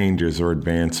 what changes or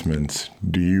advancements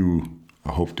do you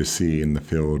hope to see in the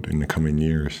field in the coming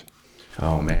years?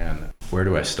 Oh man, where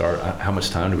do I start? How much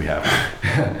time do we have?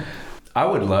 I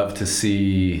would love to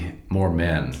see more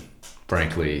men,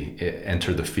 frankly,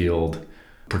 enter the field,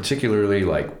 particularly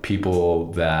like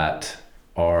people that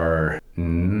are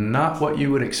not what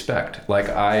you would expect. Like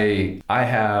I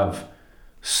have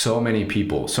so many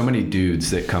people, so many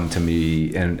dudes that come to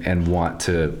me and want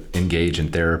to engage in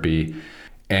therapy,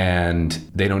 and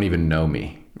they don't even know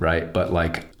me, right? But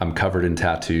like, I'm covered in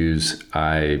tattoos.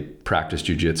 I practice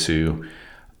jiu-jitsu.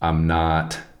 I'm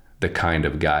not the kind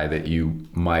of guy that you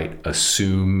might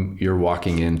assume you're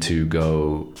walking in to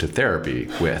go to therapy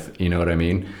with, you know what I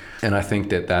mean? And I think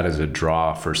that is a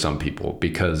draw for some people,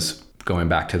 because going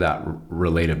back to that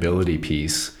relatability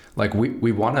piece, like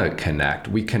we want to connect.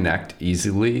 We connect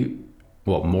easily,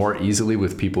 well, more easily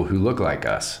with people who look like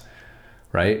us,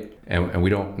 right? And we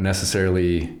don't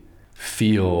necessarily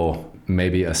feel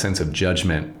maybe a sense of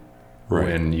judgment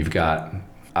when you've got,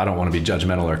 I don't want to be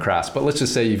judgmental or crass, but let's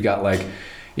just say you've got like,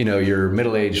 your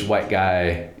middle-aged white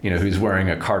guy, who's wearing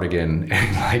a cardigan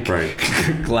and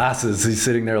like glasses. He's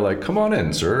sitting there like, come on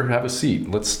in, sir, have a seat,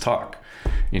 let's talk.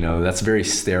 That's a very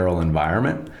sterile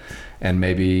environment and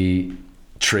maybe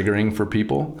triggering for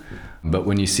people. But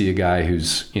when you see a guy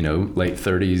who's, late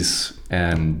 30s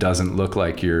and doesn't look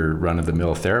like your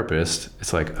run-of-the-mill therapist,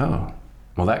 it's like, oh,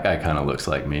 well, that guy kind of looks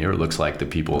like me, or looks like the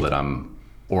people that I'm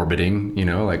orbiting,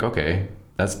 like, okay,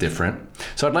 that's different.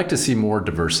 So I'd like to see more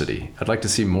diversity. I'd like to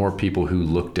see more people who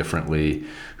look differently,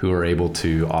 who are able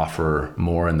to offer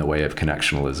more in the way of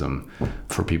connectionalism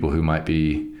for people who might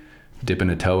be dipping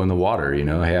a toe in the water,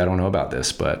 hey, I don't know about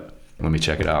this, but let me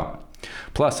check it out.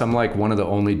 Plus, I'm like one of the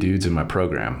only dudes in my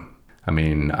program. I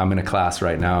mean, I'm in a class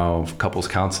right now of couples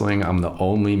counseling. I'm the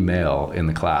only male in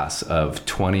the class of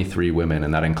 23 women,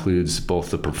 and that includes both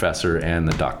the professor and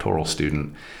the doctoral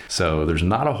student. So there's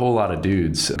not a whole lot of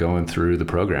dudes going through the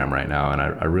program right now. And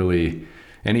I really,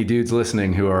 any dudes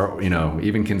listening who are,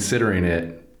 even considering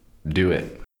it, do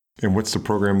it. And what's the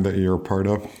program that you're a part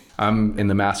of? I'm in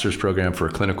the master's program for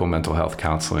clinical mental health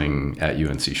counseling at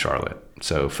UNC Charlotte.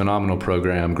 So phenomenal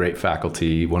program, great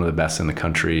faculty, one of the best in the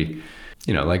country.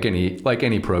 Like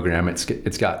any program,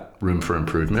 it's got room for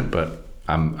improvement, but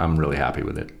I'm really happy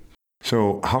with it.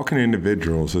 So how can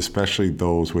individuals, especially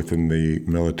those within the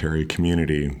military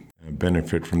community,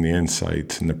 benefit from the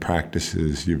insights and the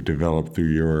practices you've developed through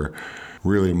your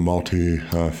really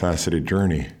multifaceted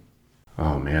journey?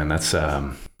 Oh man,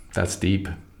 that's deep.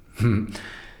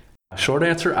 Short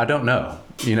answer, I don't know.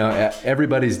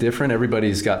 Everybody's different.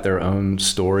 Everybody's got their own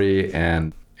story,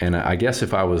 and I guess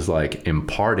if I was like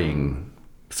imparting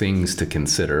things to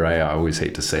consider, I always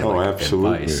hate to say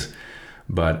absolutely. Advice,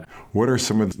 but what are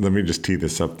let me just tee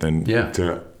this up then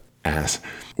to ask,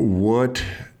 what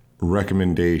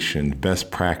recommendations,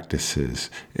 best practices,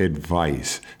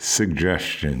 advice,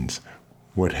 suggestions,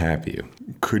 what have you,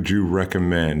 could you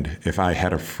recommend if I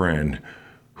had a friend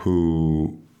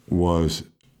who was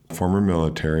former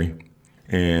military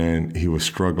and he was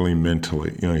struggling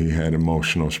mentally, he had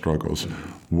emotional struggles?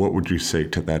 What would you say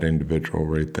to that individual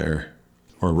right there?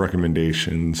 Or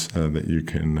recommendations that you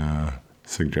can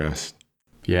suggest?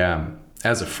 Yeah.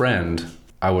 As a friend,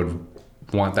 I would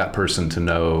want that person to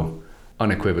know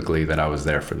unequivocally that I was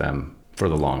there for them for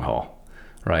the long haul,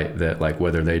 right? That like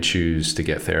whether they choose to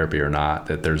get therapy or not,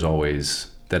 that there's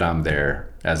always, that I'm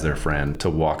there as their friend to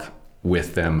walk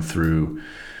with them through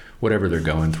whatever they're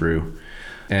going through.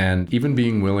 And even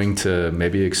being willing to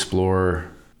maybe explore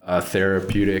a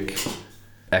therapeutic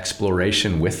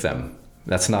exploration with them.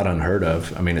 That's not unheard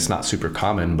of. I mean, it's not super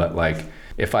common, but like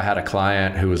if I had a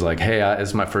client who was like, hey,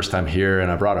 it's my first time here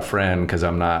and I brought a friend because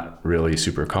I'm not really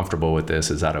super comfortable with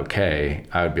this, is that okay?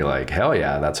 I would be like, hell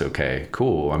yeah, that's okay.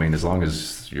 Cool. I mean, as long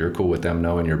as you're cool with them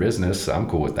knowing your business, I'm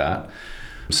cool with that.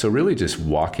 So really just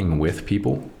walking with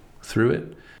people through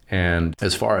it. And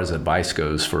as far as advice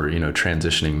goes for,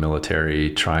 transitioning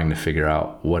military, trying to figure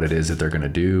out what it is that they're going to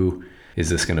do. Is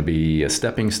this going to be a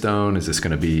stepping stone? Is this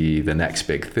going to be the next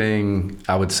big thing?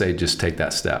 I would say just take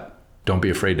that step. Don't be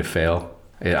afraid to fail.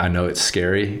 I know it's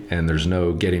scary and there's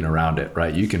no getting around it,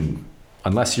 right? You can,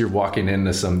 unless you're walking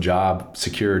into some job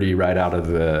security right out of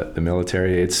the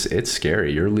military, it's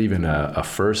scary. You're leaving a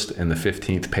first and the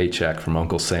 15th paycheck from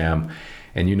Uncle Sam,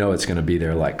 and it's going to be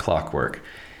there like clockwork.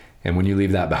 And when you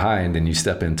leave that behind and you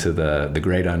step into the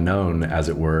great unknown, as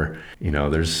it were,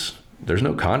 there's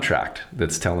no contract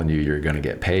that's telling you you're going to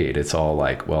get paid. It's all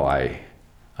like, well,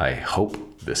 I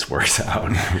hope this works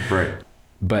out. Right.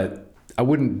 But I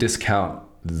wouldn't discount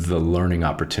the learning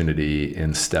opportunity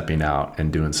in stepping out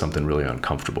and doing something really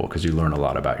uncomfortable, because you learn a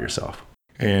lot about yourself.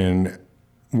 And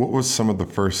what was some of the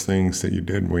first things that you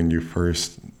did when you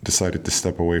first decided to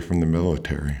step away from the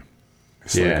military?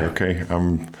 It's like, okay,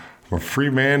 I'm a free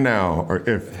man now, or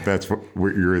if that's what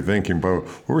you were thinking, but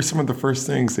what were some of the first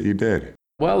things that you did?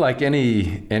 Well, like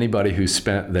anybody who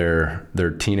spent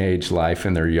their teenage life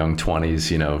in their young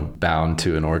 20s, bound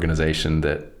to an organization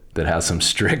that has some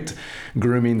strict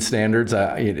grooming standards,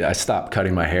 I stopped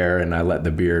cutting my hair and I let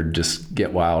the beard just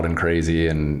get wild and crazy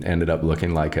and ended up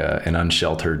looking like an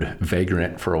unsheltered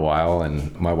vagrant for a while.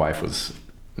 And my wife was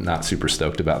not super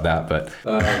stoked about that, but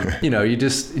you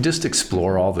just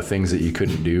explore all the things that you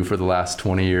couldn't do for the last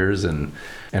 20 years. And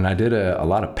I did a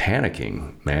lot of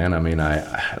panicking, man. I mean,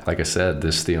 like I said,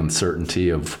 the uncertainty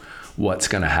of what's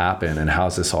going to happen and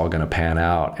how's this all going to pan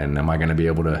out, and am I going to be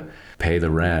able to pay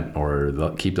the rent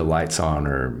or keep the lights on,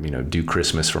 or do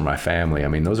Christmas for my family. I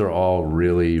mean, those are all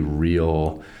really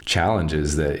real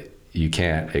challenges that you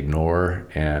can't ignore,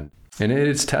 and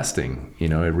it's testing. It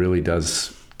really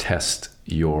does test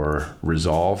your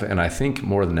resolve, and I think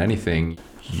more than anything,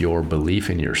 your belief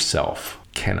in yourself.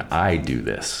 Can I do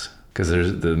this? Because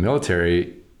the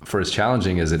military, for as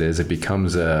challenging as it is, it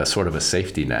becomes a sort of a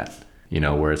safety net,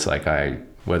 where it's like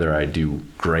whether I do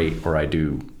great or I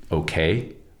do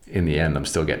okay, in the end, I'm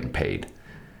still getting paid.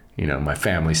 My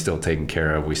family's still taken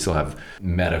care of. We still have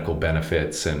medical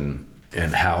benefits and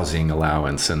housing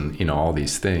allowance and, all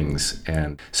these things.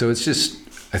 And so it's just,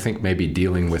 I think, maybe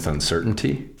dealing with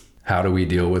uncertainty. How do we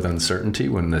deal with uncertainty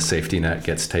when the safety net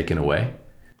gets taken away?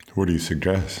 What do you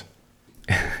suggest?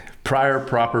 prior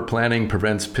proper planning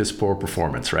prevents piss poor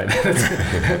performance, right?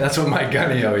 That's what my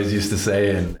gunny always used to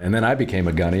say. And then I became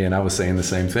a gunny and I was saying the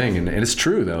same thing. And it's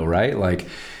true though, right? Like,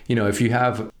 if you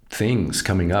have things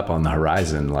coming up on the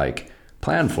horizon, like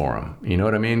plan for them, you know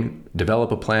what I mean? Develop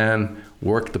a plan,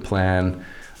 work the plan,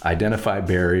 identify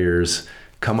barriers,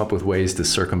 come up with ways to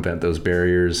circumvent those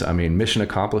barriers. I mean, mission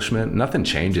accomplishment, nothing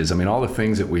changes. I mean, all the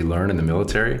things that we learn in the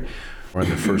military or in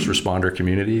the first responder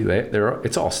community,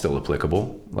 it's all still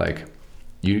applicable. Like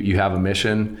you have a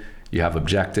mission, you have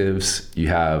objectives, you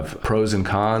have pros and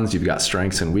cons, you've got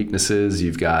strengths and weaknesses,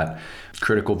 you've got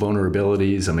critical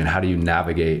vulnerabilities. I mean, how do you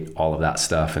navigate all of that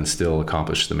stuff and still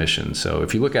accomplish the mission? So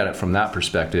if you look at it from that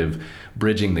perspective,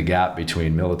 bridging the gap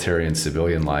between military and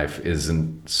civilian life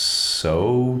isn't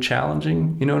so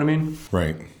challenging. You know what I mean?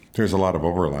 Right. There's a lot of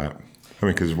overlap. I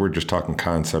mean, because we're just talking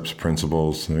concepts,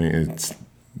 principles. I mean,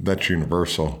 that's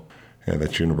universal. Yeah,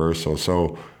 that's universal.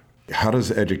 So how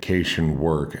does education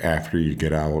work after you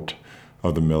get out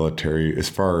of the military as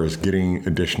far as getting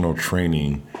additional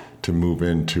training to move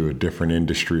into a different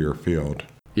industry or field?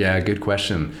 Yeah, good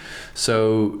question.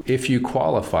 So if you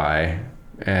qualify,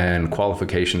 and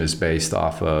qualification is based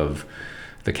off of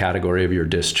the category of your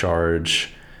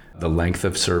discharge, the length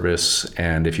of service,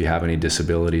 and if you have any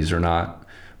disabilities or not.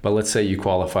 But let's say you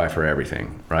qualify for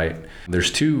everything, right?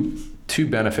 There's two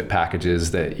benefit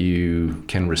packages that you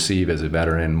can receive as a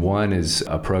veteran. One is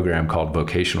a program called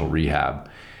vocational rehab.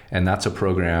 And that's a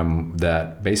program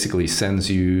that basically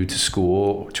sends you to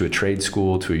school, to a trade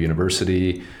school, to a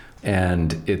university.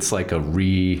 And it's like a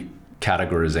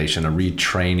recategorization, a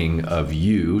retraining of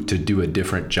you to do a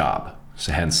different job.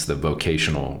 So hence the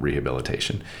vocational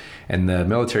rehabilitation. And the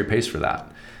military pays for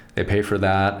that. They pay for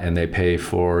that, and they pay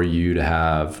for you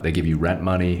to they give you rent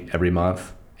money every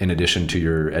month in addition to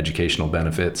your educational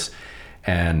benefits.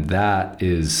 And that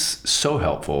is so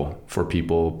helpful for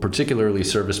people, particularly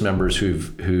service members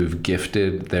who've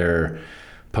gifted their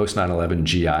post 9/11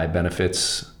 GI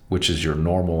benefits, which is your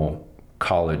normal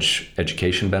college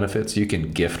education benefits. You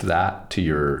can gift that to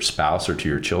your spouse or to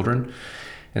your children.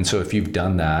 And so if you've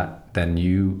done that, then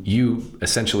you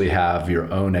essentially have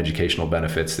your own educational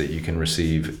benefits that you can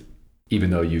receive, even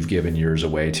though you've given yours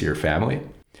away to your family,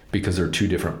 because they're two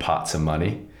different pots of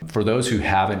money. For those who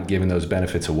haven't given those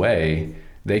benefits away,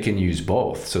 they can use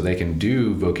both. So they can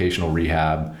do vocational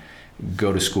rehab,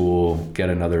 go to school, get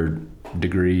another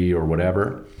degree or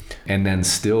whatever, and then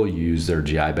still use their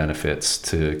GI benefits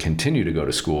to continue to go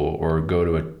to school or go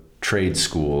to a trade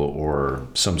school or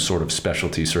some sort of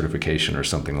specialty certification or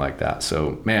something like that.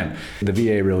 So man, the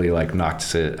VA really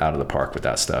knocks it out of the park with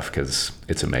that stuff because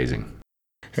it's amazing.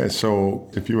 Yeah, so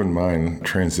if you wouldn't mind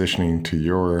transitioning to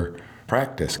your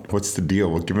practice, what's the deal?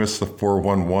 Well, give us the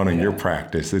 411 in your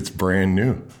practice. It's brand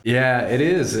new. Yeah, it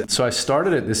is. So I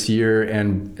started it this year,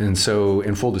 and so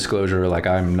in full disclosure,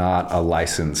 I'm not a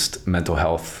licensed mental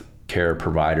health care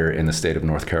provider in the state of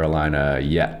North Carolina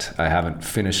yet. I haven't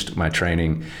finished my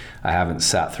training. I haven't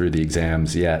sat through the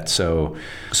exams yet. So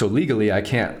legally, I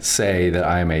can't say that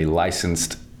I'm a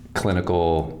licensed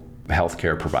clinical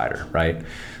healthcare provider, right?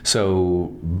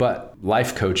 So, but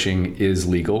life coaching is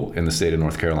legal in the state of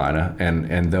North Carolina.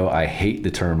 And though I hate the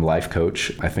term life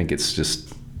coach, I think it's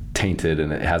just tainted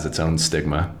and it has its own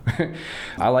stigma.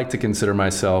 I like to consider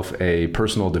myself a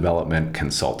personal development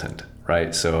consultant,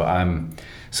 right? So I'm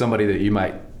somebody that you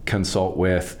might consult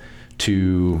with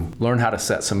to learn how to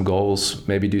set some goals,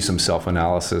 maybe do some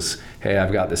self-analysis. Hey,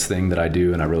 I've got this thing that I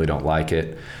do and I really don't like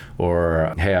it.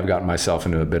 Or, hey, I've gotten myself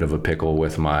into a bit of a pickle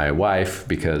with my wife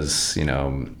because,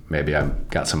 maybe I've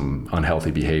got some unhealthy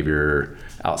behavior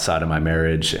outside of my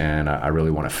marriage and I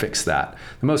really want to fix that.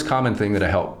 The most common thing that I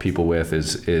help people with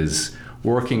is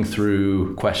working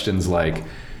through questions like,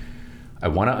 I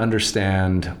want to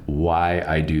understand why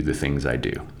I do the things I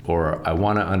do, or I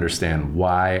want to understand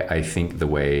why I think the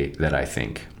way that I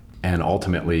think. And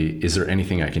ultimately, is there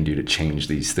anything I can do to change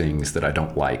these things that I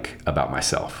don't like about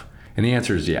myself? And the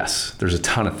answer is yes. There's a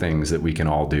ton of things that we can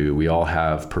all do. We all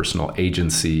have personal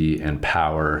agency and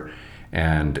power.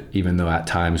 And even though at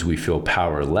times we feel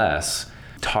powerless,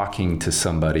 talking to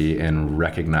somebody and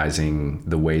recognizing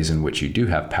the ways in which you do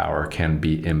have power can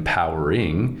be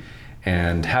empowering.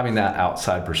 And having that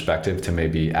outside perspective to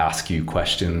maybe ask you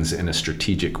questions in a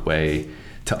strategic way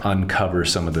to uncover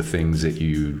some of the things that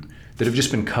have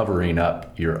just been covering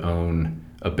up your own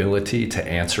ability to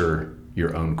answer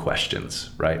your own questions,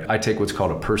 right? I take what's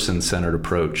called a person-centered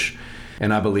approach,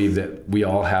 and I believe that we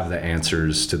all have the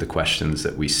answers to the questions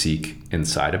that we seek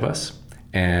inside of us.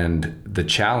 And the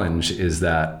challenge is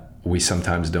that we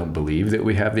sometimes don't believe that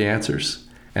we have the answers.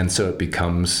 And so it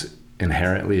becomes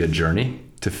inherently a journey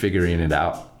to figuring it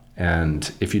out.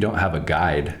 And if you don't have a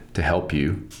guide to help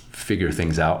you figure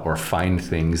things out or find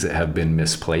things that have been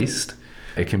misplaced,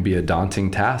 it can be a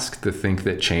daunting task to think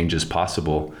that change is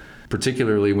possible,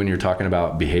 particularly when you're talking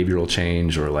about behavioral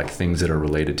change or like things that are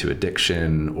related to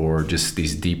addiction or just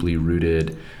these deeply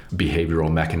rooted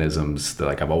behavioral mechanisms that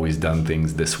like I've always done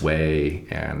things this way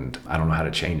and I don't know how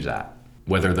to change that,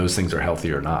 whether those things are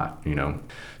healthy or not, you know?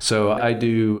 So I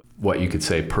do what you could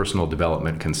say personal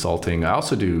development consulting. I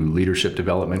also do leadership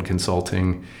development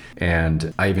consulting,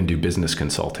 and I even do business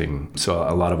consulting. So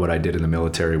a lot of what I did in the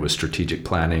military was strategic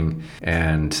planning.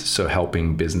 And so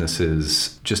helping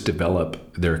businesses just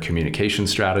develop their communication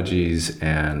strategies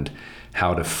and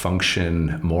how to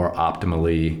function more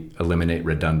optimally, eliminate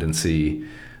redundancy.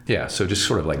 Yeah, so just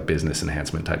sort of like business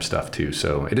enhancement type stuff too.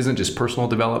 So it isn't just personal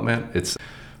development, it's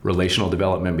relational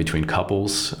development between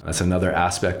couples. That's another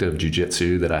aspect of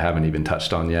jiu-jitsu that I haven't even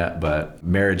touched on yet, but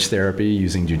marriage therapy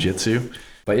using jiu-jitsu.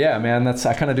 But yeah, man,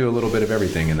 I kind of do a little bit of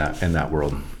everything in that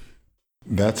world.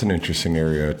 That's an interesting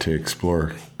area to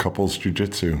explore, couples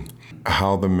jiu-jitsu.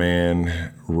 How the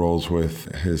man rolls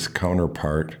with his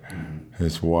counterpart,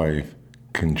 his wife,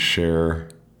 can share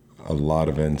a lot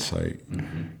of insight.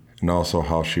 And also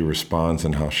how she responds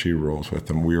and how she rolls with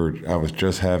them. I was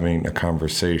just having a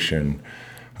conversation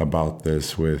about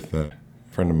this with a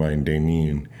friend of mine,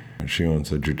 Danine. She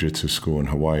owns a jiu-jitsu school in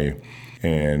Hawaii.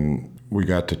 And we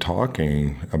got to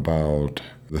talking about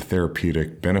the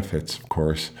therapeutic benefits, of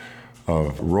course,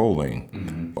 of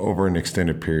rolling over an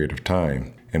extended period of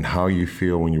time. And how you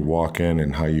feel when you walk in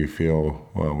and how you feel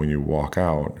when you walk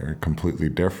out are completely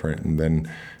different. And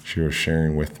then she was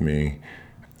sharing with me,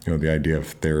 the idea of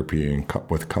therapy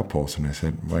with couples. And I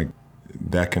said, Mike,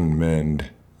 that can mend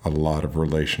a lot of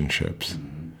relationships.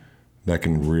 That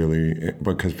can really,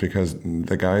 because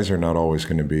the guys are not always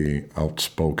going to be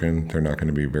outspoken. They're not going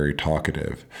to be very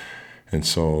talkative. And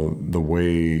so the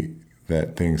way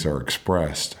that things are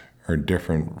expressed are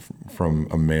different from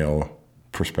a male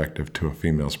perspective to a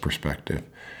female's perspective.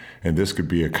 And this could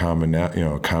be a common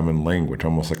language,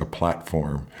 almost like a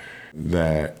platform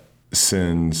that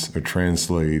sends or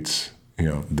translates,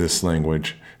 this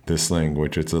language. It's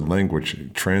a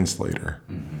language translator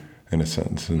in a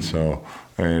sense.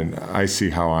 And I see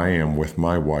how I am with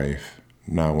my wife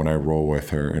now when I roll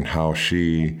with her and how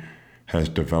she has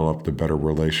developed a better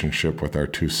relationship with our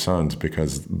two sons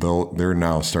because they're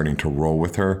now starting to roll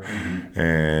with her.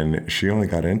 And she only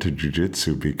got into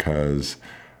jiu-jitsu because,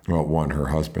 well, one, her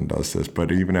husband does this,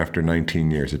 but even after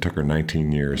 19 years, it took her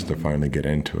 19 years to finally get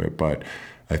into it. But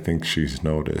I think she's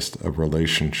noticed a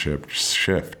relationship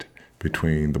shift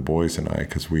between the boys and I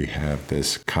because we have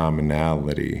this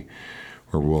commonality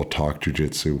where we'll talk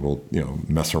jiu-jitsu, we'll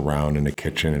mess around in the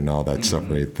kitchen and all that stuff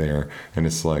right there, and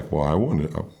it's like, well, I want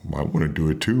to do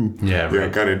it too. Yeah,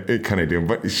 right. It kind of do,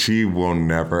 but she will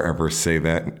never ever say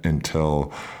that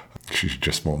until she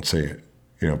just won't say it.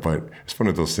 But it's one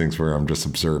of those things where I'm just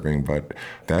observing, but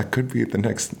that could be the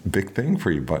next big thing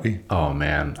for you, buddy. Oh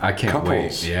man, I can't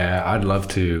Couples. wait. Yeah, I'd love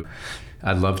to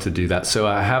do that. So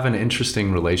I have an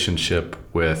interesting relationship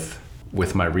with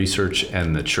my research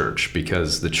and the church,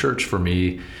 because the church for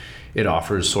me, it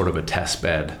offers sort of a test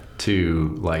bed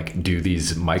to like do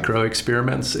these micro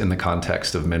experiments in the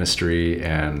context of ministry.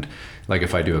 And like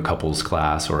if I do a couples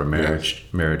class or a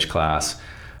marriage class,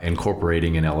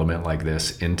 incorporating an element like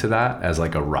this into that as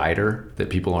like a rider that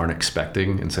people aren't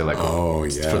expecting and say like,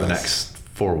 for the next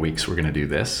 4 weeks, we're going to do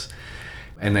this.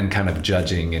 And then kind of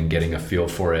judging and getting a feel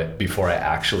for it before I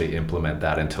actually implement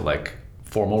that into like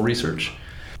formal research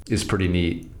is pretty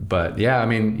neat. But yeah, I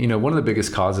mean, one of the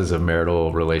biggest causes of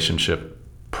marital relationship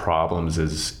problems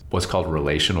is what's called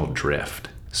relational drift.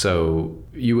 So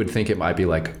you would think it might be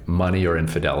like money or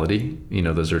infidelity.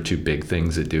 Those are two big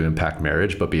things that do impact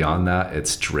marriage. But beyond that,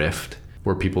 it's drift,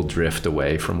 where people drift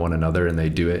away from one another, and they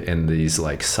do it in these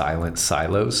like silent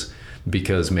silos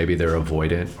because maybe they're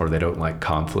avoidant or they don't like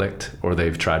conflict, or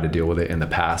they've tried to deal with it in the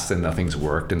past and nothing's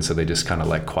worked. And so they just kind of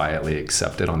like quietly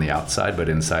accept it on the outside, but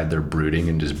inside they're brooding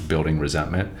and just building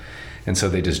resentment. And so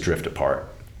they just drift apart.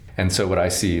 And so what I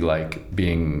see like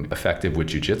being effective with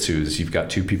jiu-jitsu is you've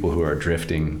got two people who are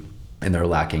drifting and they're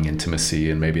lacking intimacy,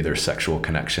 and maybe their sexual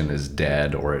connection is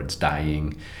dead or it's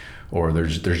dying, or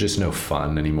there's just no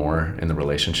fun anymore in the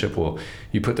relationship. Well,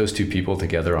 you put those two people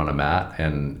together on a mat,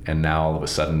 and now all of a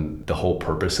sudden the whole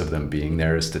purpose of them being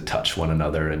there is to touch one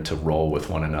another and to roll with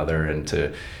one another and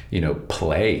to,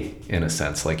 play in a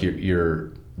sense. Like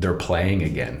they're playing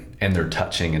again, and they're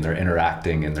touching and they're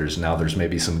interacting, and there's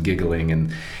maybe some giggling,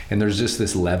 and there's just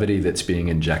this levity that's being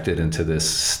injected into this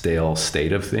stale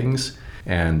state of things.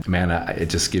 And man, it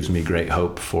just gives me great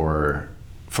hope for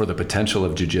for the potential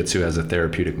of jiu-jitsu as a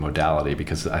therapeutic modality,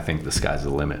 because I think the sky's the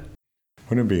limit.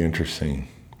 Wouldn't it be interesting?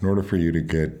 In order for you to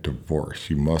get divorced,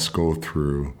 you must go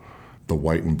through the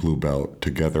white and blue belt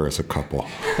together as a couple.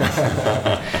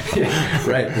 Yeah,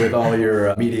 right, with all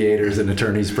your mediators and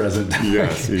attorneys present.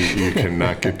 Yes, you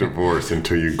cannot get divorced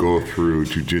until you go through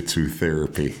jiu-jitsu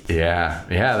therapy. Yeah,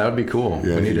 that would be cool.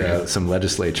 Yeah, we need some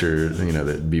legislature,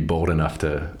 that'd be bold enough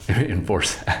to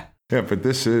enforce that. Yeah, but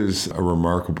this is a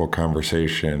remarkable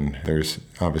conversation. There's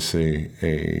obviously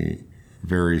a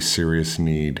very serious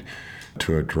need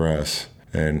to address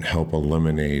and help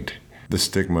eliminate the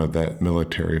stigma that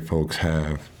military folks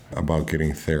have about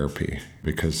getting therapy,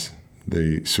 because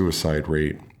the suicide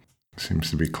rate seems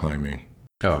to be climbing.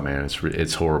 Oh man,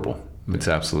 it's horrible. It's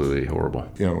absolutely horrible.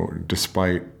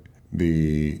 Despite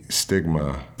the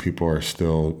stigma, people are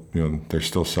still, they're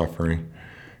still suffering.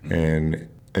 And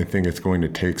I think it's going to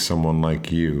take someone like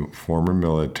you, former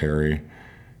military,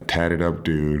 tatted up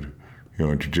dude,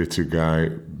 a jiu-jitsu guy,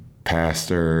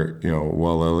 pastor,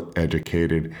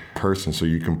 well-educated person, so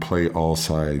you can play all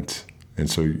sides. And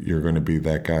so you're going to be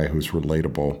that guy who's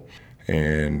relatable.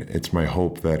 And it's my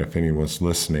hope that if anyone's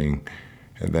listening,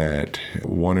 that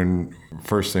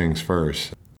first things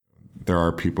first, there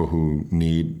are people who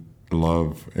need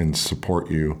love and support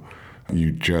you.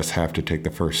 You just have to take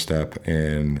the first step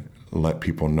and let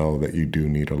people know that you do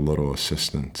need a little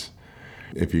assistance.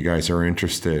 If you guys are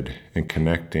interested in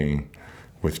connecting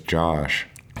with Josh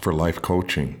for life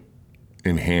coaching,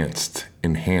 enhanced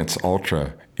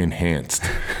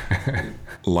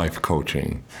life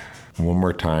coaching, one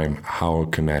more time, how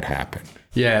can that happen?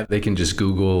 Yeah, they can just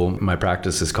Google. My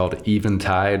practice is called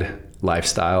Eventide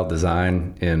Lifestyle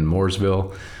Design in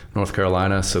Mooresville, North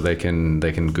Carolina. So they can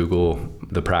Google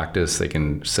the practice. They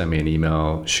can send me an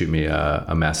email, shoot me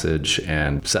a message,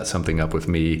 and set something up with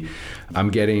me. I'm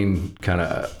getting kind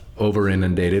of over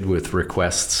inundated with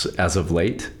requests as of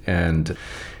late, and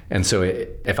so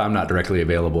if I'm not directly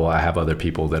available, I have other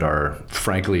people that are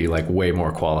frankly like way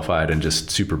more qualified and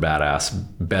just super badass,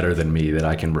 better than me, that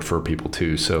I can refer people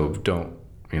to. So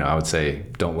I would say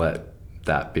don't let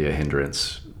that be a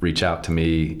hindrance. Reach out to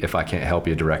me. If I can't help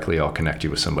you directly, I'll connect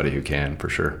you with somebody who can, for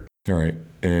sure. All right.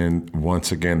 And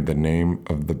once again, the name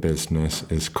of the business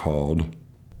is called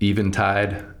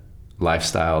Eventide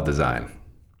Lifestyle Design.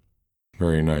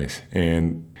 Very nice.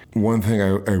 And one thing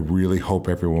I really hope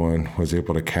everyone was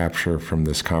able to capture from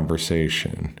this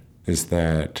conversation is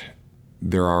that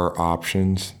there are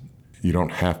options. You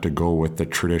don't have to go with the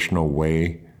traditional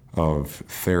way of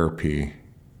therapy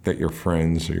that your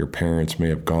friends or your parents may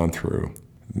have gone through.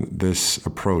 This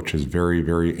approach is very,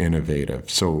 very innovative.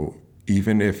 So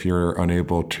even if you're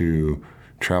unable to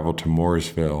travel to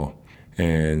Mooresville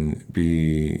and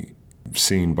be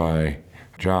seen by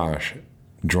Josh,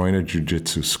 join a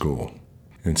jiu-jitsu school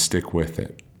and stick with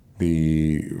it.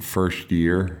 The first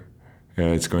year,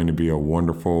 it's going to be a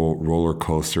wonderful roller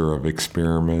coaster of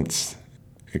experiences,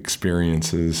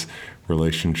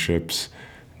 relationships,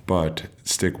 but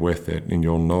stick with it. And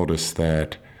you'll notice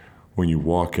that when you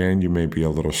walk in, you may be a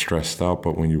little stressed out,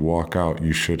 but when you walk out,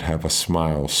 you should have a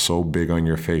smile so big on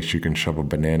your face you can shove a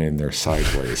banana in there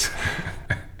sideways.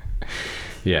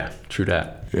 Yeah, true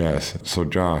that. Yes. So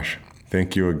Josh,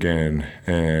 thank you again.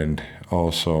 And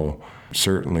also,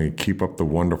 certainly keep up the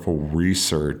wonderful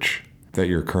research that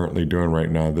you're currently doing right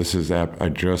now. I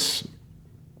just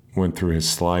went through his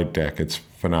slide deck. It's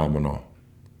phenomenal.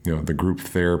 The group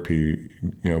therapy,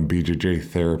 BJJ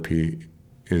therapy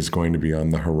is going to be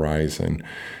on the horizon.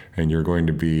 And you're going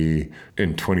to be,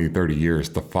 in 20, 30 years,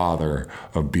 the father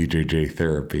of BJJ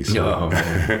therapy. So.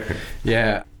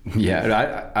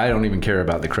 Yeah, I don't even care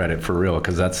about the credit, for real,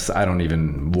 because I don't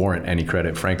even warrant any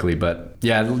credit, frankly. But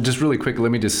yeah, just really quick,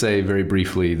 let me just say very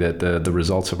briefly that the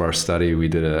results of our study, we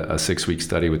did a 6-week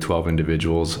study with 12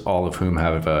 individuals, all of whom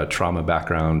have a trauma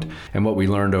background. And what we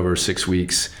learned over 6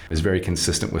 weeks is very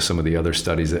consistent with some of the other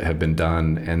studies that have been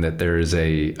done, and that there is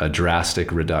a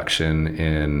drastic reduction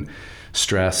in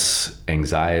stress,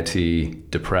 anxiety,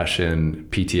 depression,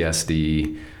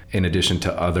 PTSD, in addition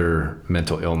to other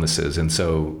mental illnesses. And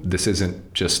so this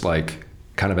isn't just like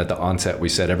kind of at the onset we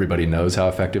said everybody knows how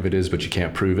effective it is, but you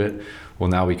can't prove it. Well,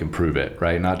 now we can prove it,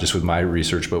 right? Not just with my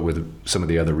research, but with some of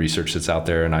the other research that's out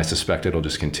there. And I suspect it'll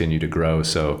just continue to grow.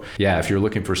 So yeah, if you're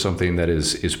looking for something that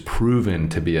is proven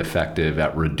to be effective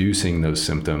at reducing those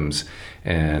symptoms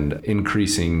and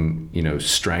increasing,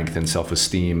 strength and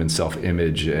self-esteem and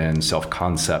self-image and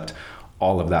self-concept,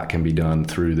 all of that can be done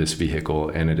through this vehicle,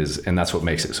 and that's what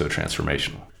makes it so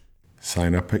transformational.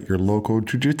 Sign up at your local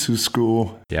jiu-jitsu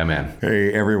school. Yeah, man.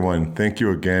 Hey, everyone. Thank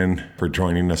you again for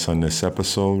joining us on this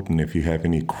episode. And if you have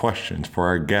any questions for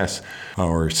our guests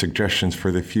or suggestions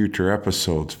for the future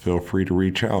episodes, feel free to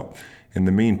reach out. In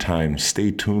the meantime,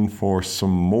 stay tuned for some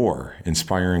more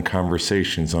inspiring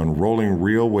conversations on Rolling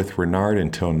Real with Renard.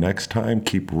 Until next time,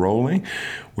 keep rolling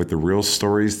with the real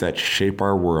stories that shape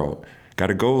our world.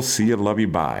 Gotta go. See you. Love you.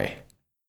 Bye.